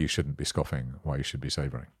and why you shouldn't be scoffing, why you should be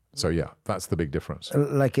savoring. So yeah, that's the big difference.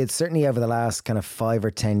 Like, it's certainly over the last kind of 5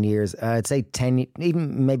 or 10 years, I'd say 10,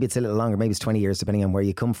 even maybe it's a little longer, maybe it's 20 years, depending on where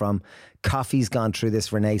you come from. Coffee's gone through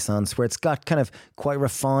this renaissance where it's got kind of quite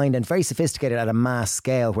refined and very sophisticated at a mass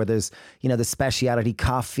scale, where there's, the speciality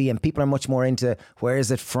coffee, and people are much more into where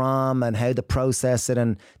is it from and how to process it.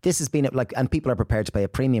 And this has been and people are prepared to pay a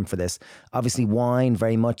premium for this. Obviously wine,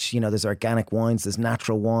 very much, there's organic wines, there's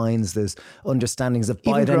natural wines, there's understandings of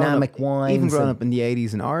biodynamic wines. Even growing up in the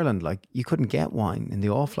 80s in Ireland, like, you couldn't get wine in the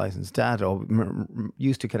off-license. Dad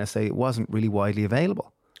used to kind of say it wasn't really widely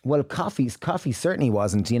available. Well, coffee certainly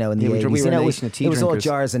wasn't, in the 80s. It was all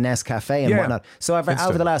jars of Nescafe and whatnot. So over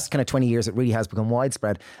the last kind of 20 years, it really has become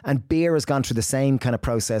widespread. And beer has gone through the same kind of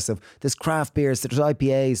process of, there's craft beers, there's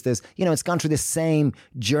IPAs, there's, it's gone through the same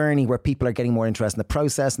journey where people are getting more interested in the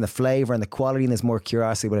process and the flavour and the quality, and there's more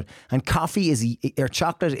curiosity with it. And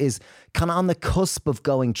chocolate is kind of on the cusp of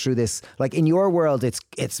going through this. Like, in your world,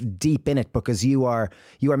 it's deep in it because you are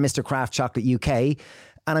Mr. Craft Chocolate UK.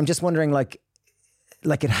 And I'm just wondering, like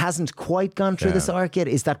it hasn't quite gone through this arc yet.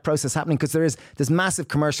 Is that process happening? Because there's massive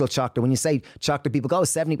commercial chocolate. When you say chocolate, people go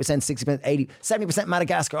 70%, 60%, 80%, 70%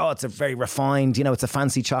 Madagascar. Oh, it's a very refined, it's a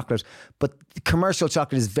fancy chocolate. But commercial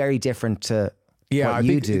chocolate is very different to what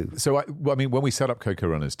you do. So, when we set up Cocoa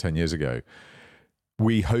Runners 10 years ago,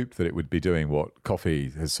 we hoped that it would be doing what coffee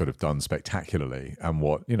has sort of done spectacularly and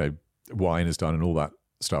what, wine has done and all that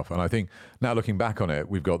stuff. And I think now, looking back on it,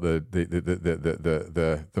 we've got the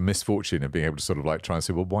misfortune of being able to sort of like try and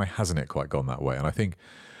say, well, why hasn't it quite gone that way? And I think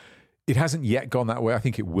it hasn't yet gone that way. I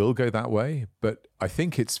think it will go that way, but I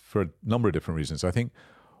think it's for a number of different reasons. I think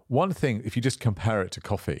one thing, if you just compare it to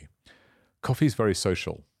coffee is very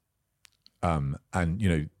social. And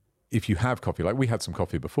if you have coffee, like we had some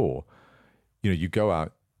coffee before, you go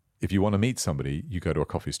out, if you want to meet somebody, you go to a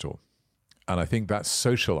coffee store. And I think that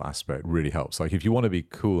social aspect really helps. Like, if you want to be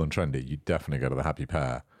cool and trendy, you definitely go to the Happy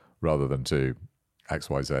Pear rather than to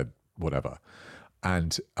XYZ, whatever.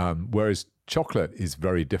 And whereas chocolate is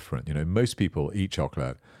very different. Most people eat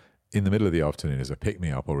chocolate in the middle of the afternoon as a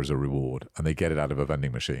pick-me-up or as a reward, and they get it out of a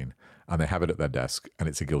vending machine and they have it at their desk, and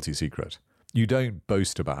it's a guilty secret. You don't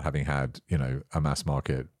boast about having had, a mass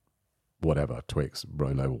market whatever, Twix,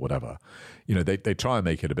 Rolo, or whatever. They try and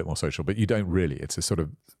make it a bit more social, but you don't really. It's a sort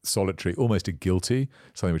of solitary, almost a guilty,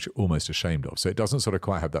 something which you're almost ashamed of. So it doesn't sort of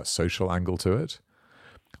quite have that social angle to it.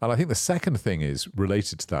 And I think the second thing is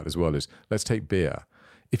related to that as well is, let's take beer.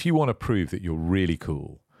 If you want to prove that you're really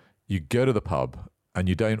cool, you go to the pub and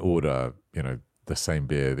you don't order, the same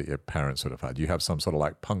beer that your parents would have had. You have some sort of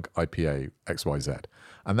like punk IPA XYZ.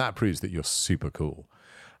 And that proves that you're super cool.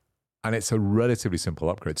 And it's a relatively simple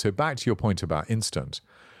upgrade. So back to your point about instant,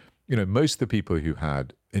 most of the people who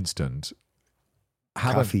had instant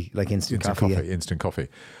coffee, like instant coffee,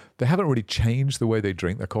 they haven't really changed the way they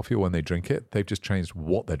drink their coffee or when they drink it. They've just changed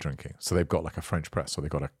what they're drinking. So they've got like a French press, or they've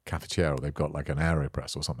got a cafetiere, or they've got like an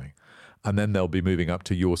AeroPress or something. And then they'll be moving up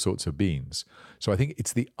to your sorts of beans. So I think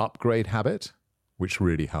it's the upgrade habit which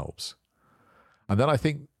really helps. And then I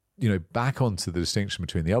think, back onto the distinction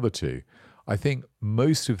between the other two, I think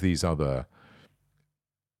most of these other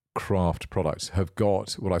craft products have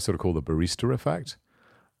got what I sort of call the barista effect.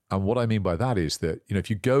 And what I mean by that is that, if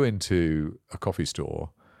you go into a coffee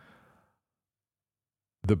store,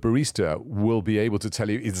 the barista will be able to tell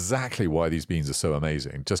you exactly why these beans are so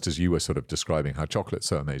amazing, just as you were sort of describing how chocolate's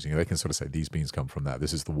so amazing. They can sort of say, these beans come from that.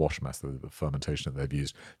 This is the wash method, the fermentation that they've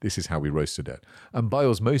used. This is how we roasted it. And by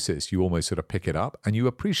osmosis, you almost sort of pick it up and you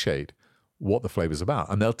appreciate what the flavor's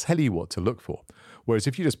about. And they'll tell you what to look for. Whereas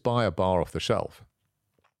if you just buy a bar off the shelf,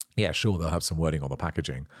 yeah, sure, they'll have some wording on the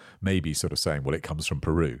packaging, maybe sort of saying, well, it comes from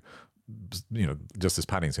Peru. just as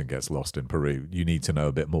Paddington gets lost in Peru, you need to know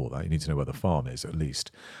a bit more. That you need to know where the farm is at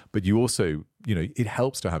least. But you also, it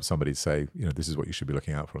helps to have somebody say, this is what you should be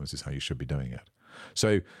looking out for, and this is how you should be doing it.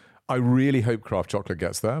 So I really hope craft chocolate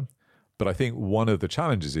gets there. But I think one of the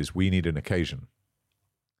challenges is we need an occasion.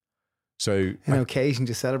 So an occasion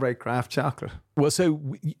to celebrate craft chocolate. Well,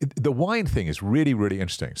 the wine thing is really, really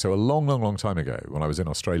interesting. So a long, long, long time ago, when I was in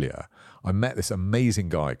Australia, I met this amazing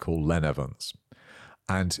guy called Len Evans.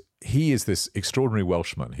 And he is this extraordinary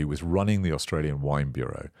Welshman who was running the Australian Wine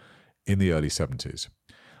Bureau in the early 70s.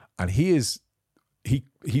 And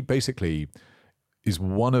he basically is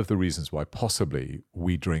one of the reasons why possibly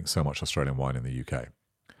we drink so much Australian wine in the UK.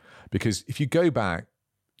 Because if you go back,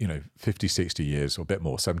 50, 60 years or a bit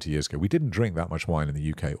more, 70 years ago, we didn't drink that much wine in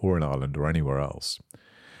the UK or in Ireland or anywhere else.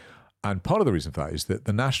 And part of the reason for that is that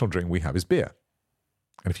the national drink we have is beer.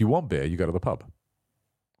 And if you want beer, you go to the pub,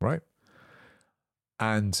 right?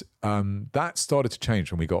 And that started to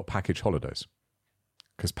change when we got package holidays.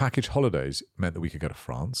 Because package holidays meant that we could go to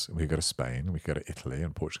France, and we could go to Spain, and we could go to Italy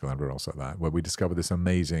and Portugal and everywhere else like that, where we discovered this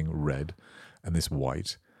amazing red and this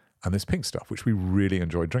white and this pink stuff, which we really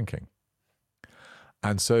enjoyed drinking.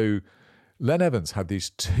 And so Len Evans had these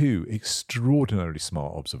two extraordinarily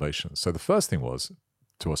smart observations. So the first thing was,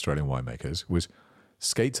 to Australian winemakers, was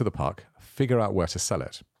skate to the puck, figure out where to sell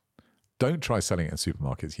it. Don't try selling it in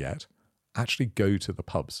supermarkets yet. Actually go to the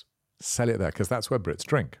pubs. Sell it there, because that's where Brits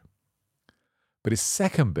drink. But his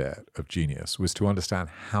second bit of genius was to understand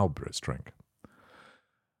how Brits drink.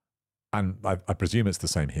 And I presume it's the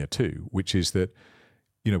same here too, which is that,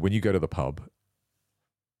 when you go to the pub,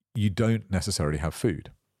 you don't necessarily have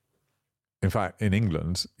food. In fact, in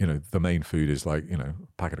England, the main food is like, a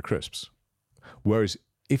packet of crisps. Whereas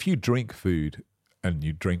if you drink food and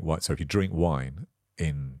you drink wine, so if you drink wine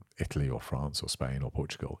in Italy or France or Spain or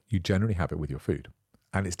Portugal, you generally have it with your food.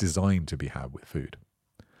 And it's designed to be had with food.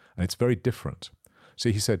 And it's very different. So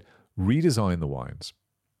he said, redesign the wines.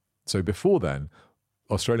 So before then,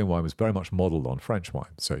 Australian wine was very much modeled on French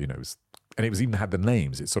wine. So, it was even had the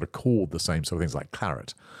names. It's sort of called the same sort of things like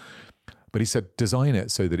claret. But he said, design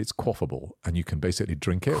it so that it's quaffable and you can basically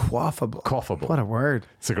drink it. Quaffable. Quaffable. What a word.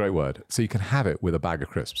 It's a great word. So you can have it with a bag of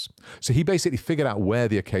crisps. So he basically figured out where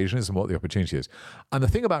the occasion is and what the opportunity is. And the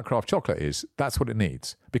thing about craft chocolate is that's what it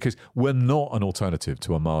needs, because we're not an alternative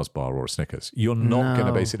to a Mars bar or a Snickers. You're not going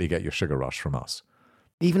to basically get your sugar rush from us.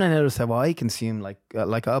 Even I notice how I consume, like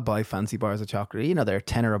I'll buy fancy bars of chocolate. They're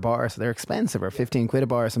 $10 a bar, so they're expensive, or 15 quid a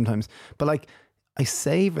bar sometimes. But I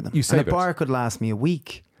savor them. And a bar could last me a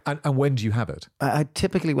week. And when do you have it? I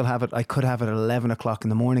typically will have it. I could have it at 11 o'clock in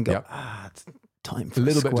the morning. It's time for a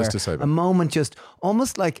little square. bit just to save it. A moment, just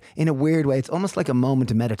almost like, in a weird way, it's almost like a moment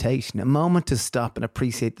of meditation, a moment to stop and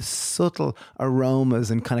appreciate the subtle aromas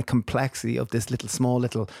and kind of complexity of this small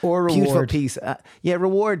little or beautiful reward. piece.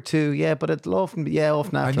 Reward too. Yeah, but it'll often be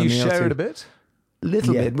often after and a you meal share too. it a bit.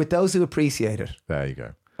 Little bit with those who appreciate it. There you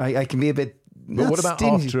go. I can be a bit. But what about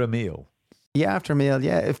stingy. after a meal? Yeah, after a meal,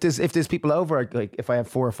 yeah. If there's people over, like if I have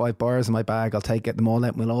 4 or 5 bars in my bag, I'll get them all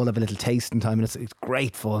out and we'll all have a little tasting time, and it's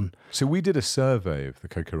great fun. So we did a survey of the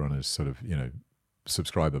Cocoa Runners sort of,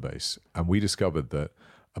 subscriber base, and we discovered that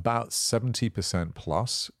about 70%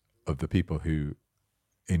 plus of the people who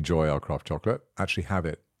enjoy our craft chocolate actually have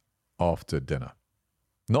it after dinner.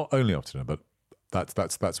 Not only after dinner, but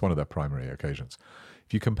that's one of their primary occasions.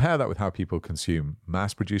 If you compare that with how people consume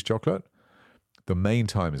mass-produced chocolate, the main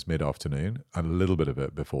time is mid-afternoon and a little bit of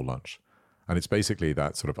it before lunch. And it's basically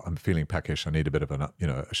that sort of, I'm feeling peckish, I need a bit of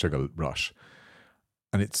a sugar rush.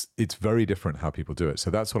 And it's very different how people do it. So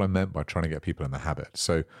that's what I meant by trying to get people in the habit.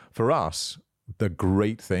 So for us, the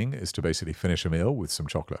great thing is to basically finish a meal with some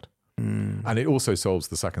chocolate. And it also solves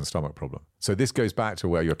the second stomach problem. So this goes back to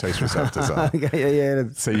where your taste receptors are. Yeah.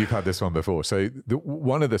 So you've had this one before. So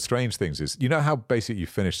one of the strange things is, how basically you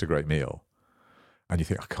finished a great meal and you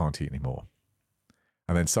think, I can't eat anymore.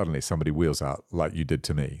 And then suddenly somebody wheels out, like you did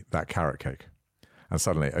to me, that carrot cake. And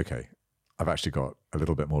suddenly, okay, I've actually got a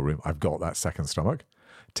little bit more room. I've got that second stomach.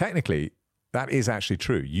 Technically, that is actually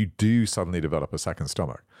true. You do suddenly develop a second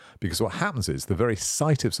stomach, because what happens is the very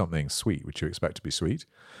sight of something sweet, which you expect to be sweet,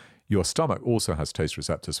 your stomach also has taste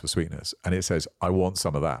receptors for sweetness. And it says, I want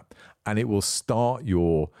some of that. And it will start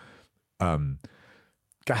your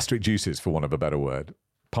gastric juices, for want of a better word,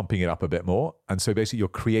 pumping it up a bit more. And so basically you'll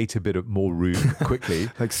create a bit of more room quickly.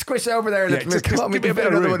 Like squish over there. Just give me a bit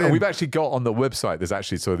of room. And we've actually got on the website, there's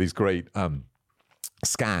actually sort of these great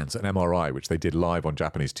scans, an MRI, which they did live on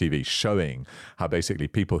Japanese TV, showing how basically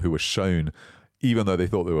people who were shown, even though they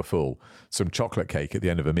thought they were full, some chocolate cake at the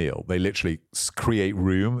end of a meal, they literally create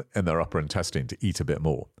room in their upper intestine to eat a bit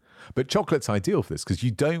more. But chocolate's ideal for this because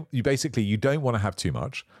you don't want to have too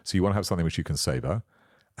much. So you want to have something which you can savor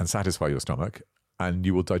and satisfy your stomach, and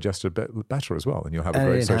you will digest it a bit better as well. And you'll have a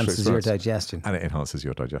great social experience. And it enhances your digestion. And it enhances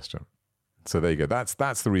your digestion. So there you go.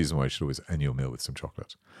 That's the reason why you should always end your meal with some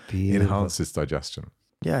chocolate. Beautiful. Enhances digestion.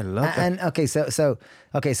 Yeah, I love that. And okay, so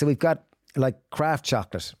we've got like craft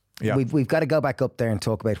chocolate. Yeah. We've got to go back up there and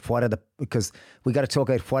talk about because we got to talk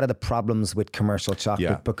about what are the problems with commercial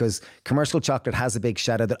chocolate, because commercial chocolate has a big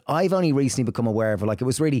shadow that I've only recently become aware of. Like, it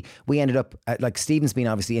was really, we ended up like, Stephen's been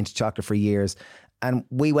obviously into chocolate for years, and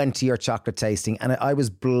we went to your chocolate tasting and I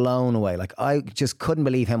was blown away. Like, I just couldn't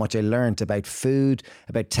believe how much I learned about food,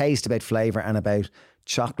 about taste, about flavor, and about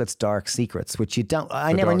chocolate's dark secrets, which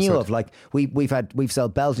I never knew of. Like, we've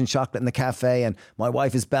sold Belgian chocolate in the cafe, and my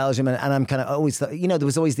wife is Belgian, and I'm kind of always, there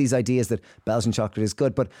was always these ideas that Belgian chocolate is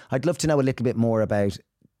good, but I'd love to know a little bit more about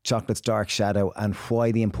chocolate's dark shadow and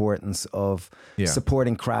why the importance of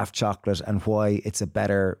supporting craft chocolate, and why it's a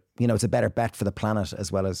better bet for the planet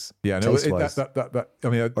as well as taste-wise.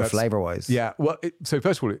 Or flavour-wise. Yeah, well, so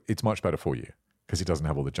first of all, it's much better for you, because it doesn't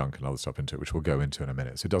have all the junk and other stuff into it, which we'll go into in a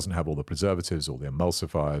minute. So it doesn't have all the preservatives, all the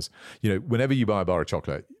emulsifiers. Whenever you buy a bar of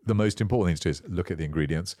chocolate, the most important thing to do is look at the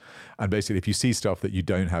ingredients. And basically, if you see stuff that you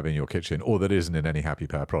don't have in your kitchen, or that isn't in any Happy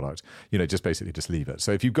Pear product, just leave it.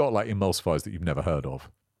 So if you've got like emulsifiers that you've never heard of,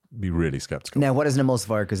 be really skeptical. Now, what is an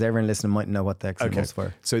emulsifier? Because everyone listening might know what the heck's an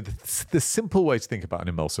emulsifier. So the simple way to think about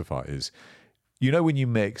an emulsifier is, when you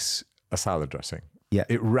mix a salad dressing,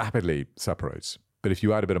 it rapidly separates. But if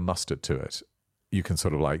you add a bit of mustard to it, you can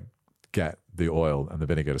sort of like get the oil and the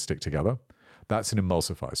vinegar to stick together. That's an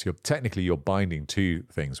emulsifier. So you're binding two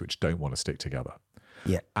things which don't want to stick together.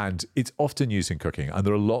 Yeah. And it's often used in cooking, and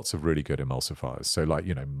there are lots of really good emulsifiers. So like,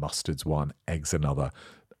 mustard's one, egg's another.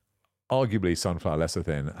 Arguably sunflower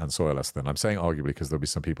lecithin and soy lecithin. I'm saying arguably because there'll be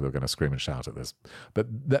some people who are going to scream and shout at this, but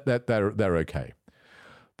they're okay.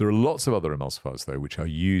 There are lots of other emulsifiers, though, which are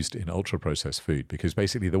used in ultra-processed food, because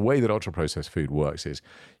basically the way that ultra-processed food works is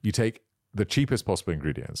you take the cheapest possible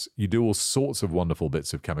ingredients, you do all sorts of wonderful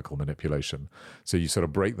bits of chemical manipulation. So you sort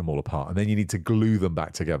of break them all apart, and then you need to glue them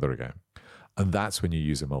back together again. And that's when you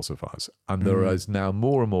use emulsifiers. And there is now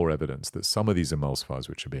more and more evidence that some of these emulsifiers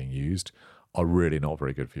which are being used are really not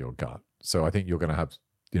very good for your gut. So I think you're going to have,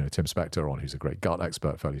 Tim Spector on, who's a great gut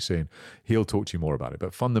expert, fairly soon. He'll talk to you more about it.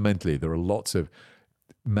 But fundamentally, there are lots of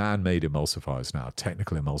man-made emulsifiers now,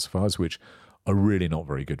 technical emulsifiers, which are really not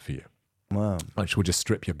very good for you. Wow. Which will just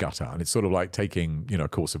strip your gut out. And it's sort of like taking, a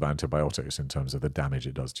course of antibiotics in terms of the damage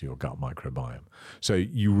it does to your gut microbiome. So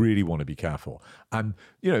you really want to be careful. And,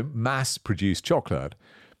 mass-produced chocolate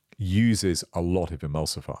uses a lot of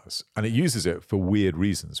emulsifiers. And it uses it for weird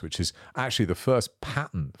reasons, which is actually the first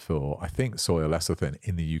patent for, I think, soy lecithin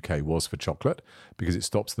in the UK was for chocolate, because it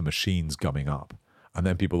stops the machines gumming up. And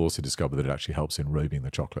then people also discovered that it actually helps in robing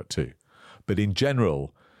the chocolate too. But in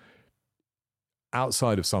general,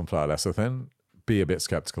 outside of sunflower lecithin, be a bit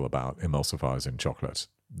skeptical about emulsifiers in chocolate.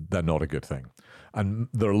 They're not a good thing. And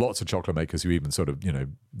there are lots of chocolate makers who even sort of,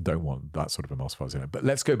 don't want that sort of emulsifiers in it. But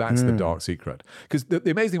let's go back to the dark secret. Because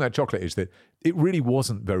the amazing thing about chocolate is that it really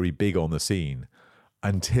wasn't very big on the scene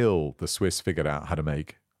until the Swiss figured out how to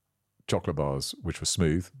make chocolate bars which were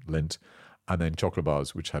smooth, Lindt, and then chocolate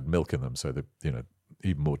bars which had milk in them, so that,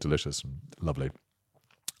 even more delicious and lovely.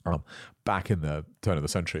 Back in the turn of the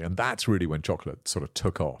century. And that's really when chocolate sort of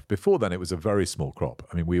took off. Before then, it was a very small crop.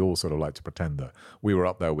 I mean, we all sort of like to pretend that we were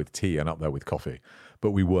up there with tea and up there with coffee,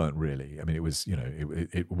 but we weren't really. I mean, it was,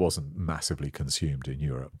 it wasn't massively consumed in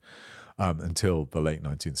Europe until the late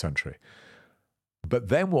 19th century. But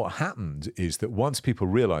then what happened is that once people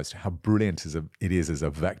realized how brilliant it is as a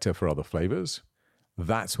vector for other flavors,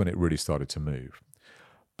 that's when it really started to move.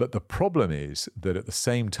 But the problem is that at the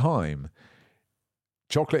same time,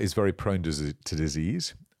 chocolate is very prone to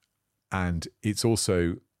disease, and it's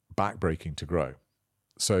also backbreaking to grow.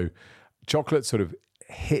 So chocolate sort of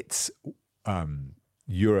hits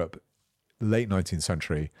Europe late 19th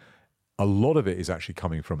century. A lot of it is actually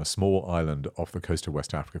coming from a small island off the coast of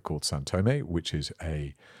West Africa called São Tomé, which is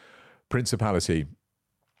a principality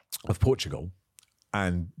of Portugal.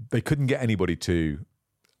 And they couldn't get anybody to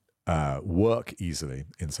work easily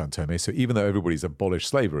in São Tomé. So even though everybody's abolished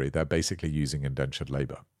slavery, they're basically using indentured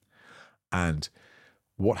labor. And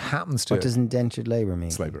what happens to... What does indentured labor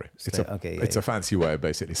mean? Slavery. It's a fancy way of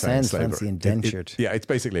basically saying Sounds slavery. fancy, indentured. It's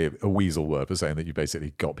basically a weasel word for saying that you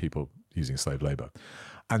basically got people using slave labor.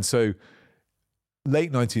 And so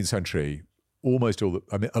late 19th century,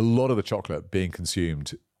 a lot of the chocolate being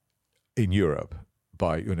consumed in Europe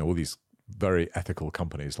by, all these very ethical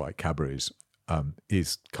companies like Cadbury's,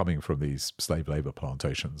 is coming from these slave labor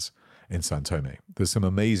plantations in Sao Tome. There's some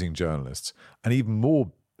amazing journalists, and even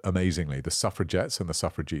more amazingly, the suffragettes and the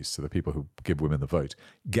suffragists, so the people who give women the vote,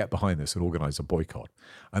 get behind this and organize a boycott.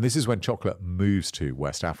 And this is when chocolate moves to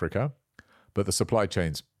West Africa, but the supply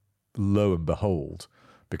chains, lo and behold,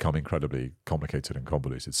 become incredibly complicated and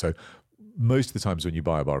convoluted. So most of the times when you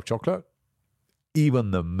buy a bar of chocolate,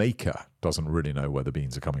 even the maker doesn't really know where the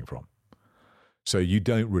beans are coming from. So you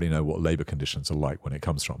don't really know what labor conditions are like when it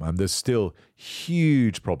comes from. And there's still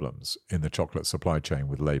huge problems in the chocolate supply chain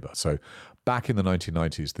with labor. So back in the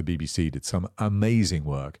 1990s, the BBC did some amazing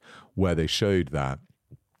work where they showed that,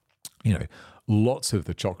 you know, lots of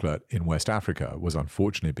the chocolate in West Africa was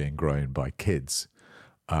unfortunately being grown by kids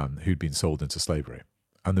who'd been sold into slavery.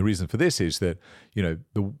 And the reason for this is that, you know,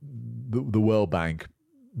 the World Bank,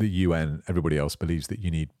 the UN, everybody else believes that you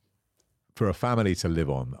need, for a family to live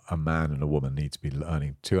on, a man and a woman need to be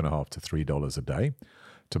earning $2.50 to $3 a day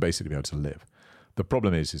to basically be able to live. The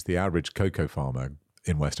problem is the average cocoa farmer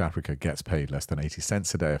in West Africa gets paid less than 80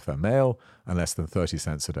 cents a day if they're male and less than 30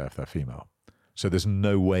 cents a day if they're female. So there's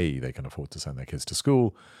no way they can afford to send their kids to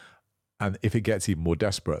school. And if it gets even more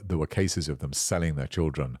desperate, there were cases of them selling their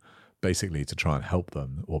children basically to try and help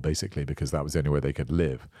them, or basically because that was the only way they could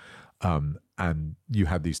live. And you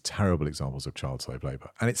had these terrible examples of child slave labor.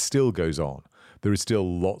 And it still goes on. There is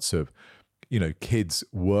still lots of, you know, kids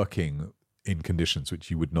working in conditions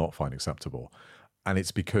which you would not find acceptable. And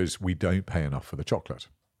it's because we don't pay enough for the chocolate.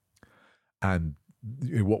 And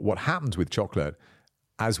what happens with chocolate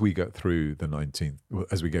as we go through the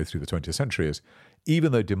 20th century is,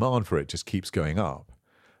 even though demand for it just keeps going up,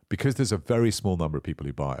 because there's a very small number of people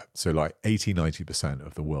who buy it. So like 80-90%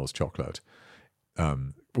 of the world's chocolate,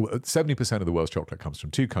 70% of the world's chocolate comes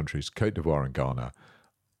from two countries, Cote d'Ivoire and Ghana.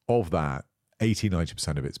 Of that,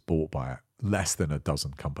 80-90% of it's bought by less than a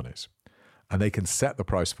dozen companies. And they can set the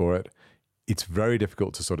price for it. It's very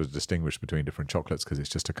difficult to sort of distinguish between different chocolates because it's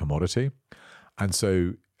just a commodity. And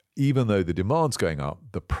so even though the demand's going up,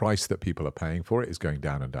 the price that people are paying for it is going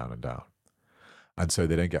down and down and down. And so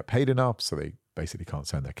they don't get paid enough, so they basically can't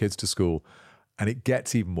send their kids to school. And it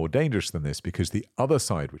gets even more dangerous than this, because the other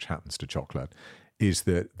side which happens to chocolate is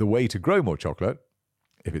that the way to grow more chocolate,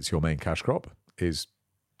 if it's your main cash crop, is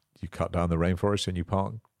you cut down the rainforest and you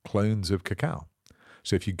plant clones of cacao.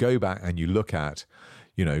 So if you go back and you look at,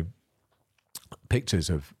 you know, pictures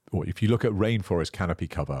of, or if you look at rainforest canopy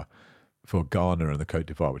cover for Ghana and the Cote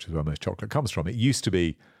d'Ivoire, which is where most chocolate comes from, it used to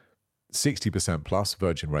be 60% plus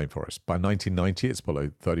virgin rainforest. By 1990, it's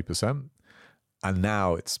below 30%. And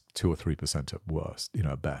now it's 2 or 3% at worst, you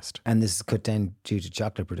know, at best. And this is cut down due to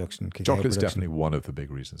chocolate production. Chocolate's definitely one of the big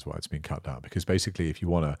reasons why it's been cut down. Because basically, if you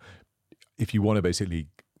want to basically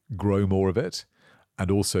grow more of it, and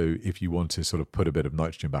also if you want to sort of put a bit of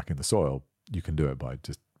nitrogen back in the soil, you can do it by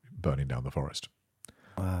just burning down the forest.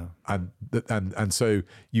 Wow. And so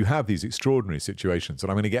you have these extraordinary situations,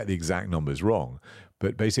 and I'm going to get the exact numbers wrong,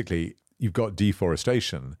 but basically you've got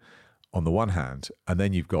deforestation on the one hand, and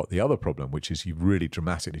then you've got the other problem, which is you've really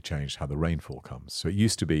dramatically changed how the rainfall comes. So it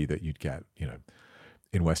used to be that you'd get, you know,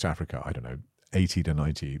 in West Africa, I don't know, 80 to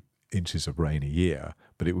 90 inches of rain a year,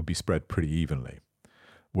 but it would be spread pretty evenly.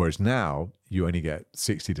 Whereas now you only get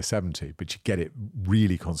 60 to 70, but you get it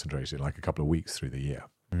really concentrated, like a couple of weeks through the year.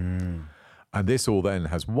 Mm. And this all then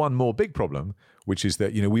has one more big problem, which is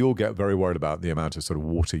that, you know, we all get very worried about the amount of sort of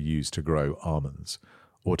water used to grow almonds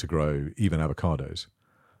or to grow even avocados.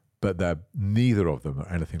 But neither of them are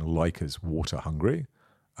anything like as water hungry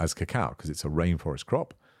as cacao, because it's a rainforest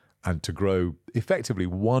crop. And to grow effectively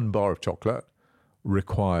one bar of chocolate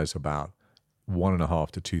requires about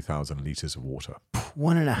 1.5 to 2,000 litres of water.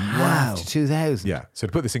 1.5 to 2,000. Yeah. So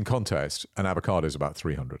to put this in context, an avocado is about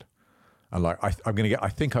 300. And like I'm going to get, I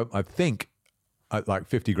think like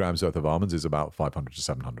 50 grams worth of almonds is about 500 to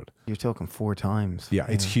 700. You're talking 4 times. Yeah,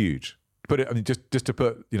 it's huge. But I mean, just to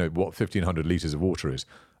put, you know, what 1,500 litres of water is,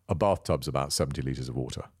 a bathtub's about 70 litres of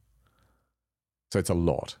water. So it's a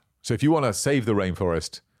lot. So if you want to save the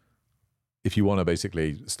rainforest, if you want to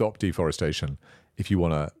basically stop deforestation, if you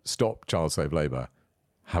want to stop child slave labour,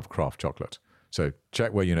 have craft chocolate. So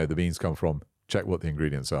check where, you know, the beans come from, check what the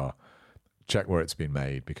ingredients are, check where it's been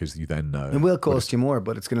made, because you then know. It will cost you more,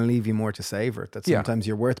 but it's going to leave you more to savour it. That sometimes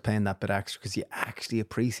you're worth paying that bit extra because you actually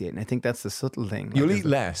appreciate it. And I think that's the subtle thing. You'll eat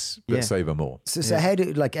less, but savour more. So how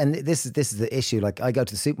do, like, and this is the issue. Like, I go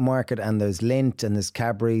to the supermarket and there's Lindt and there's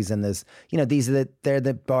Cadbury's and there's, you know, they're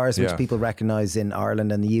the bars which people recognise in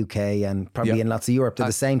Ireland and the UK and probably in lots of Europe. They're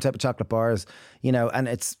the same type of chocolate bars, you know, and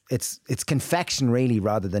it's confection really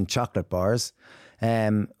rather than chocolate bars.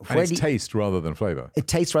 And it's taste rather than flavour. It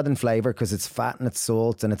tastes rather than flavour because it's fat and it's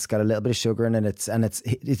salt and it's got a little bit of sugar in it.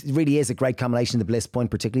 It really is a great combination. The Bliss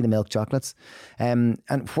Point, particularly the milk chocolates. And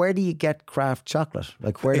where do you get craft chocolate?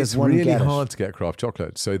 Like where does one get it? It's really hard to get craft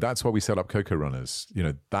chocolate. So that's why we set up Cocoa Runners.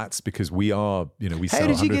 That's because we are. We sell 150 makers. How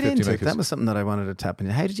did you get into it? That was something that I wanted to tap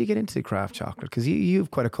into. How did you get into craft chocolate? Because you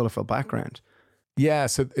have quite a colourful background. Yeah,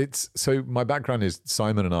 so my background is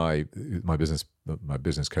Simon and I, my business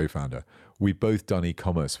co-founder, we've both done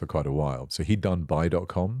e-commerce for quite a while. So he'd done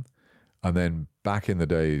buy.com, and then back in the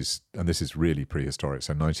days, and this is really prehistoric,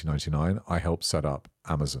 so 1999, I helped set up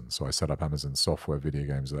Amazon. So I set up Amazon software, video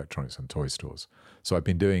games, electronics, and toy stores. So I've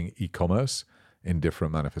been doing e-commerce in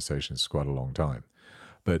different manifestations for quite a long time.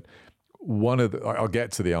 But I'll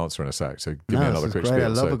get to the answer in a sec. So give me another quick spiel. I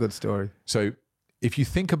love a good story. So if you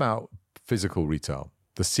think about physical retail,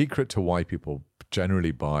 the secret to why people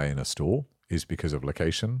generally buy in a store is because of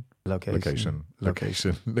location. Yeah.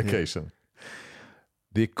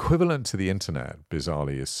 The equivalent to the internet,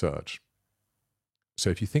 bizarrely, is search. So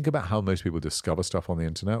if you think about how most people discover stuff on the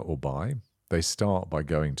internet or buy, they start by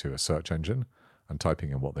going to a search engine and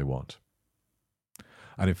typing in what they want.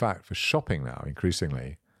 And in fact, for shopping now,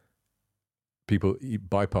 increasingly, people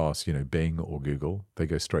bypass, Bing or Google. They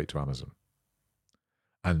go straight to Amazon.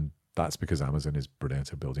 And that's because Amazon is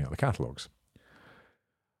brilliant at building out the catalogs.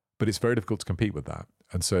 But it's very difficult to compete with that.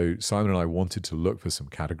 And so Simon and I wanted to look for some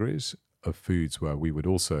categories of foods where we would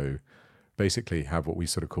also basically have what we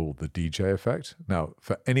sort of call the DJ effect. Now,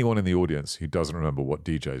 for anyone in the audience who doesn't remember what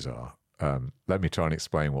DJs are, let me try and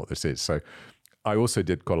explain what this is. So I also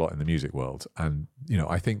did quite a lot in the music world. And,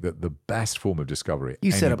 I think that the best form of discovery...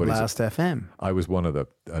 You set up Last FM. I was one of the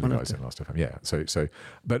early guys in Last FM, yeah. So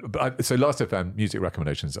Last FM, music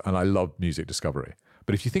recommendations, and I love music discovery.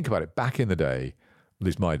 But if you think about it, back in the day, at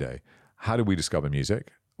least my day, how did we discover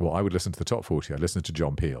music? Well, I would listen to the top 40. I'd listen to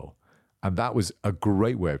John Peel. And that was a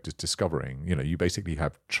great way of just discovering, you basically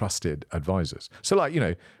have trusted advisors. So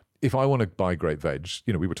if I want to buy great veg,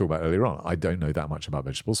 we were talking about earlier on, I don't know that much about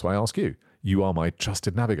vegetables, so I ask you. You are my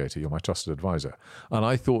trusted navigator. You're my trusted advisor. And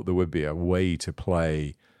I thought there would be a way to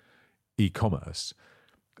play e-commerce.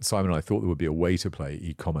 Simon and I thought there would be a way to play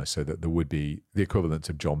e-commerce so that there would be the equivalent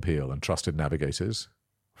of John Peel and trusted navigators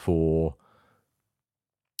for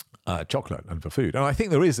chocolate and for food. And I think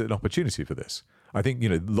there is an opportunity for this. I think,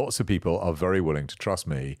 lots of people are very willing to trust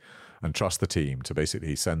me and trust the team to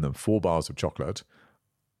basically send them 4 bars of chocolate.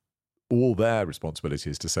 All their responsibility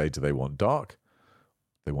is to say, do they want dark?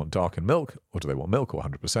 They want dark and milk, or do they want milk or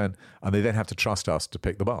 100%? And they then have to trust us to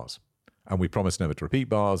pick the bars. And we promise never to repeat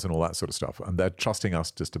bars and all that sort of stuff. And they're trusting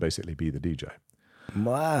us just to basically be the DJ.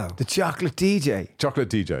 Wow. The chocolate DJ. Chocolate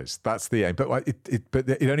DJs. That's the aim. But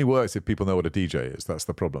it only works if people know what a DJ is. That's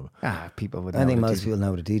the problem. People would know. I think most people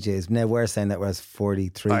know what a DJ is. Now we're saying that we're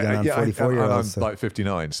 43 going on 44-year-olds. I'm like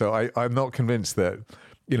 59. So I'm not convinced that,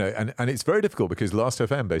 and it's very difficult because Last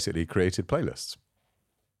FM basically created playlists.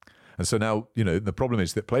 And so now, the problem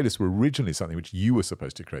is that playlists were originally something which you were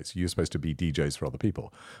supposed to create. So you were supposed to be DJs for other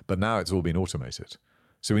people. But now it's all been automated.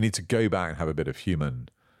 So we need to go back and have a bit of human,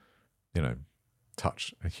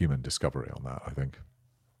 touch, a human discovery on that, I think.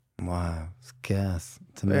 Wow, it's gas.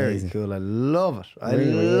 It's amazing. Very cool. I love it. I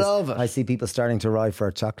really love it. I see people starting to arrive for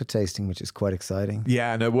a chocolate tasting, which is quite exciting.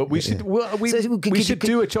 Yeah, no, we should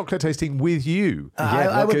do a chocolate tasting with you.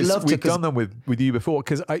 I would love to. We've done them with you before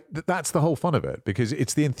because that's the whole fun of it because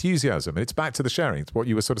it's the enthusiasm. It's back to the sharing. It's what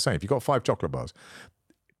you were sort of saying. If you've got 5 chocolate bars,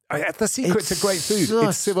 the secret to great food,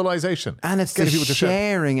 it's civilization. And it's the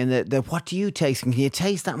sharing and the what do you taste? And can you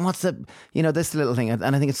taste that? And what's the, this little thing? And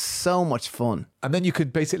I think it's so much fun. And then you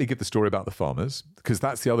could basically give the story about the farmers because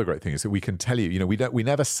that's the other great thing is that we can tell you, we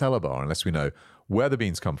never sell a bar unless we know where the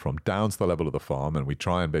beans come from, down to the level of the farm. And we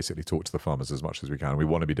try and basically talk to the farmers as much as we can. We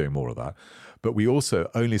want to be doing more of that. But we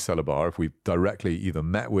also only sell a bar if we've directly either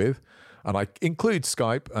met with, and I include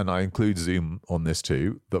Skype and I include Zoom on this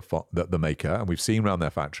too, the maker. And we've seen around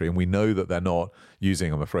their factory and we know that they're not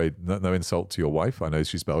using, I'm afraid, no insult to your wife, I know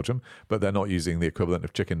she's Belgian, but they're not using the equivalent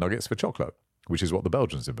of chicken nuggets for chocolate, which is what the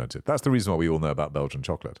Belgians invented. That's the reason why we all know about Belgian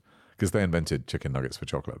chocolate, because they invented chicken nuggets for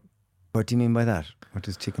chocolate. What do you mean by that? What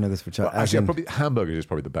is chicken nuggets for chocolate? Well, actually, hamburgers is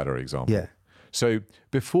probably the better example. Yeah. So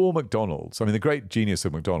before McDonald's, the great genius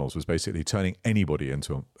of McDonald's was basically turning anybody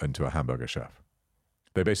into a hamburger chef.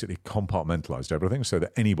 They basically compartmentalized everything so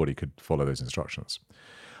that anybody could follow those instructions.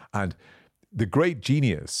 And the great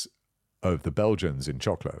genius of the Belgians in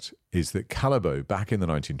chocolate is that Callebaut, back in the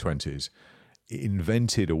 1920s,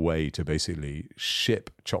 invented a way to basically ship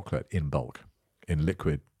chocolate in bulk, in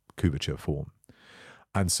liquid couverture form.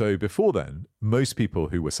 And so before then, most people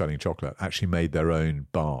who were selling chocolate actually made their own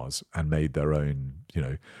bars and made their own,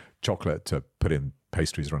 chocolate to put in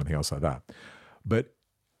pastries or anything else like that. But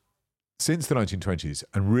since the 1920s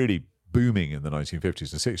and really booming in the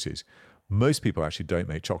 1950s and 60s, most people actually don't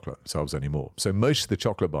make chocolate themselves anymore. So most of the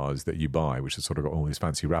chocolate bars that you buy, which has sort of got all these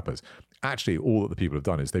fancy wrappers, actually all that the people have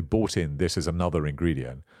done is they bought in this as another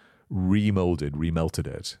ingredient, remelted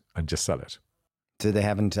it, and just sell it. So they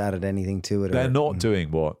haven't added anything to it? They're not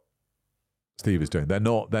doing what Steve is doing. They're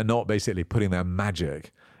not basically putting their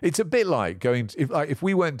magic. It's a bit like going, if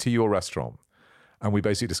we went to your restaurant and we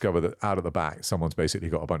basically discover that out at the back, someone's basically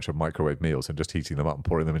got a bunch of microwave meals and just heating them up and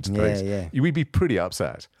pouring them into things. Yeah. We'd be pretty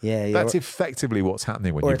upset. Yeah. That's effectively what's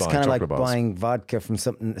happening when or you it's buy kind of chocolate like bars. buying vodka from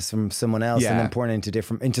someone else and then pouring it into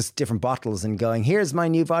different bottles and going, here's my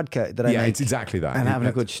new vodka that I make. It's exactly that. And having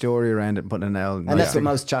a good story around it and putting it out. And that's what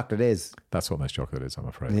most chocolate is. That's what most chocolate is, I'm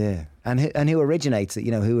afraid. Yeah. And who originates it?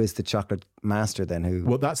 Who is the chocolate master then?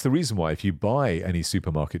 Well, that's the reason why if you buy any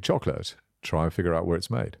supermarket chocolate, try and figure out where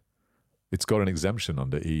it's made. It's got an exemption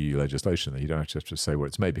under EU legislation that you don't have to say where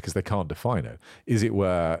it's made because they can't define it. Is it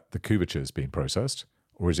where the couverture is being processed,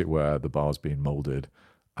 or is it where the bar's being moulded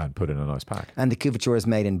and put in a nice pack? And the couverture is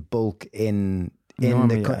made in bulk in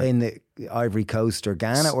the Ivory Coast or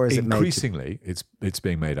Ghana, or is it made increasingly? It's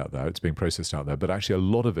being made out there. It's being processed out there, but actually a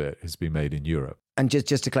lot of it has been made in Europe. And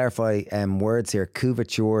just to clarify words here,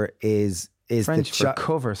 couverture is French the for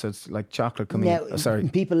cover, so it's like chocolate coming. Now, sorry,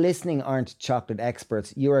 people listening aren't chocolate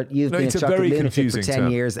experts. You've been a it's a chocolate very lunatic for confusing 10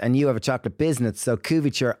 term. years, and you have a chocolate business. So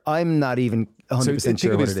couverture, I'm not even 100%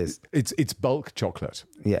 sure what it is. It's bulk chocolate.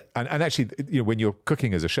 Yeah, and actually, when you're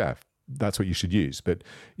cooking as a chef, that's what you should use. But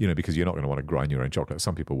because you're not going to want to grind your own chocolate.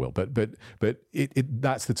 Some people will, but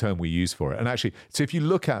that's the term we use for it. And actually, so if you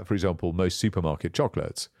look at, for example, most supermarket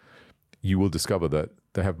chocolates, you will discover that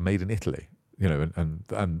they have made in Italy.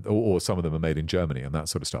 Or some of them are made in Germany and that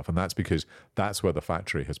sort of stuff. And that's because that's where the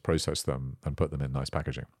factory has processed them and put them in nice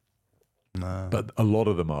packaging. But a lot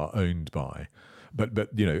of them are owned by, but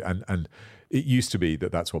and it used to be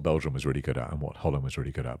that's what Belgium was really good at and what Holland was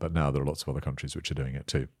really good at. But now there are lots of other countries which are doing it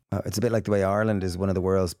too. It's a bit like the way Ireland is one of the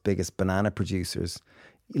world's biggest banana producers.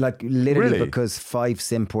 Like literally Really? because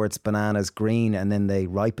Fife imports bananas green and then they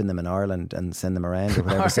ripen them in Ireland and send them around or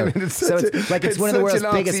whatever. So it's one of the world's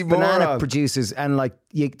biggest banana producers, and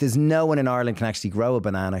there's no one in Ireland can actually grow a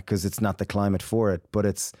banana because it's not the climate for it. But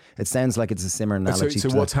it sounds like it's a similar analogy. So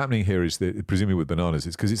what's happening here is that, presumably with bananas,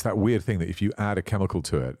 it's because it's that weird thing that if you add a chemical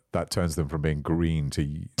to it, that turns them from being green to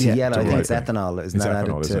yellow. I think it's ripening. ethanol, isn't that ethanol,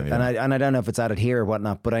 added to? isn't it? Yeah. And I don't know if it's added here or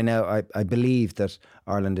whatnot, but I know I believe that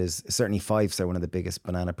Ireland is certainly Fifes are one of the biggest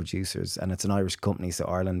banana producers, and it's an Irish company, so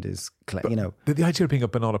Ireland is The idea of being a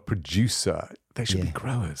banana producer, they should be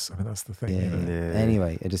growers. I mean, that's the thing.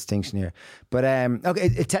 Anyway, a distinction here. But okay,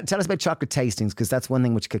 tell us about chocolate tastings, because that's one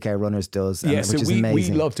thing which Cacao Runners does, which is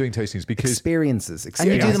amazing. We love doing tastings because experiences.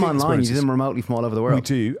 And you do them online. experiences. You do them remotely from all over the world. We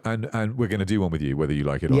do, and we're going to do one with you, whether you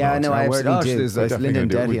like it or not. Yeah, I know. I absolutely do. There's We're definitely Linda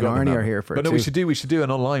and gonna do it. Daddy and We've got Arnie them are now. here for But it no, too. we should do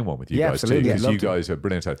an online one with you guys absolutely. too, because I'd you love guys are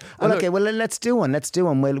brilliant at it. Well, okay, well, let's do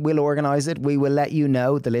one. We'll organise it. We will let you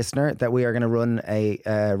know, the listener, that we are going to run a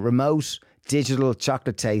remote digital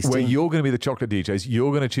chocolate tasting. Where you're going to be the chocolate DJs, you're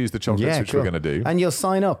going to choose the chocolates which we're going to do. And you'll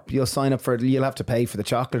sign up. You'll have to pay for the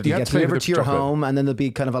chocolate. You You have get to pay for delivered the to your chocolate. home, and then there'll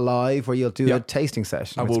be kind of a live where you'll do a tasting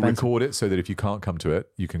session. And with we'll Spencer. record it so that if you can't come to it,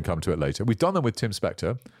 you can come to it later. We've done them with Tim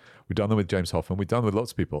Spector. We've done them with James Hoffman. We've done them with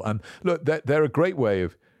lots of people. And look, they're a great way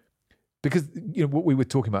of, because what we were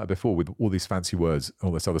talking about before with all these fancy words,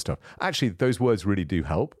 all this other stuff, actually those words really do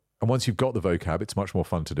help. And once you've got the vocab, it's much more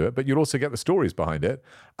fun to do it. But you'll also get the stories behind it.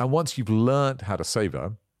 And once you've learned how to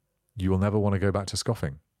savour, you will never want to go back to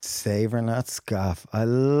scoffing. Savour, not scoff. I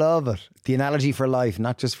love it. The analogy for life,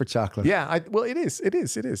 not just for chocolate. Yeah, well, it is. It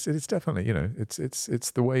is definitely.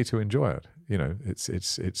 It's the way to enjoy it.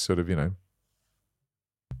 It's sort of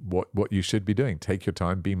what you should be doing. Take your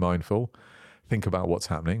time, be mindful, think about what's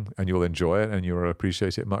happening, and you'll enjoy it, and you'll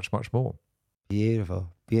appreciate it much, much more.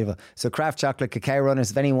 Beautiful. So Craft Chocolate, Cacao Runners,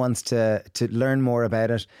 if anyone wants to learn more about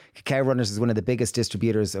it, Cacao Runners is one of the biggest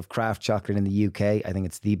distributors of craft chocolate in the UK. I think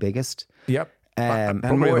it's the biggest. Yep. And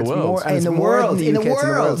probably in the world. In the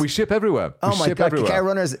world. We ship everywhere. Oh my God, everywhere. Cacao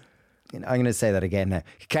Runners, I'm going to say that again now.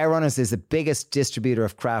 Cacao Runners is the biggest distributor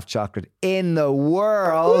of craft chocolate in the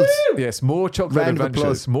world. Yes, more chocolate Round of adventures.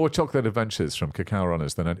 applause. More chocolate adventures from Cacao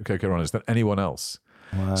Runners than anyone else.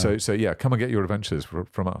 Wow. So yeah, come and get your adventures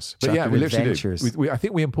from us. But Chocolate yeah, we literally adventures. do. I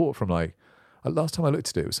think we import from last time I looked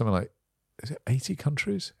at it was something like, is it 80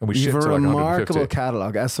 countries? And we You ship have to a like remarkable 150.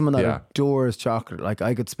 catalogue. As someone that adores chocolate, like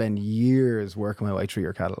I could spend years working my way through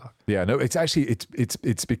your catalogue. Yeah, no, it's actually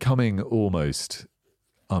it's becoming almost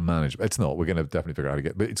unmanageable. It's not. We're going to definitely figure out how to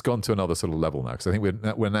get, but it's gone to another sort of level now because I think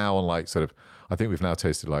we're now on like sort of. I think we've now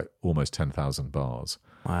tasted like almost 10,000 bars.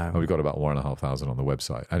 Wow. And we've got about 1,500 on the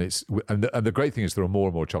website, and the great thing is there are more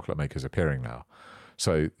and more chocolate makers appearing now.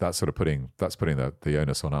 So that's sort of putting the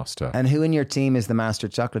onus on us to. And who in your team is the master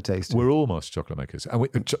chocolate taster? We're all master chocolate makers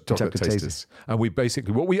and chocolate tasters. And we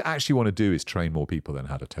basically what we actually want to do is train more people in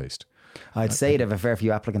how to taste. I'd say you'd have a fair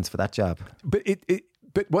few applicants for that job. But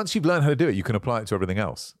but once you've learned how to do it, you can apply it to everything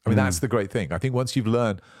else. I mean, that's the great thing. I think once you've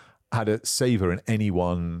learned how to savor in any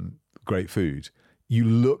one great food, you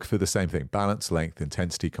look for the same thing: balance, length,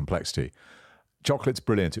 intensity, complexity. Chocolate's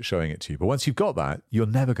brilliant at showing it to you, but once you've got that, you're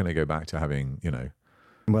never going to go back to having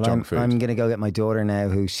Well, junk food. I'm going to go get my daughter now,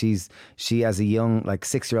 who she as a young, like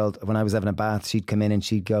 6-year-old, when I was having a bath, she'd come in and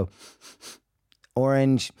she'd go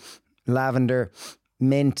orange, lavender,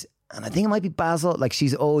 mint, and I think it might be basil. Like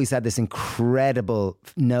she's always had this incredible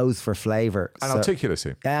nose for flavour. And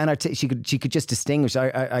articulacy. And she could just distinguish.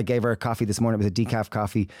 I gave her a coffee this morning. It was a decaf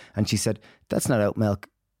coffee. And she said, that's not oat milk.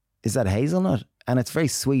 Is that hazelnut? And it's very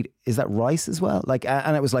sweet. Is that rice as well? Like,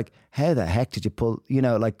 and it was like, how the heck did you pull?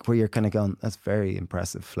 Like where you're kind of going, that's very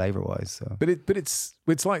impressive flavor wise. So, but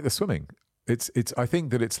it's like the swimming. It's. I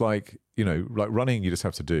think that it's like like running. You just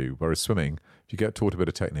have to do. Whereas swimming, if you get taught a bit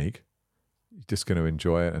of technique, you're just going to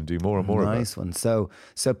enjoy it and do more and more of it. Nice one. So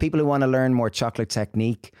people who want to learn more chocolate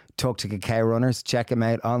technique, talk to Cacao Runners, check them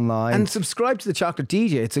out online. And subscribe to the Chocolate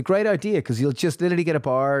DJ. It's a great idea because you'll just literally get a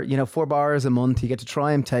bar, 4 bars a month. You get to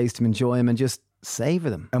try them, taste them, enjoy them, and just savor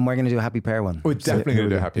them. And we're going to do a happy pair one. We're definitely going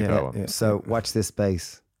to do a happy pair one. Yeah. So watch this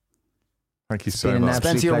space. Thank you so much.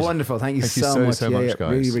 Spencer, you're wonderful. Thank you so much. So much,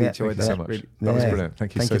 guys. Really enjoyed that. So much. That was brilliant.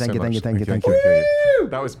 Thank you so much. Thank you.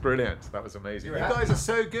 That was brilliant. That was amazing. You guys are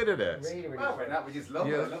so good at it. Really, we just love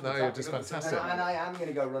it. No, you're just fantastic. And I am going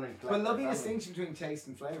to go running. But lovely distinction between taste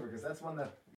and flavour because that's one that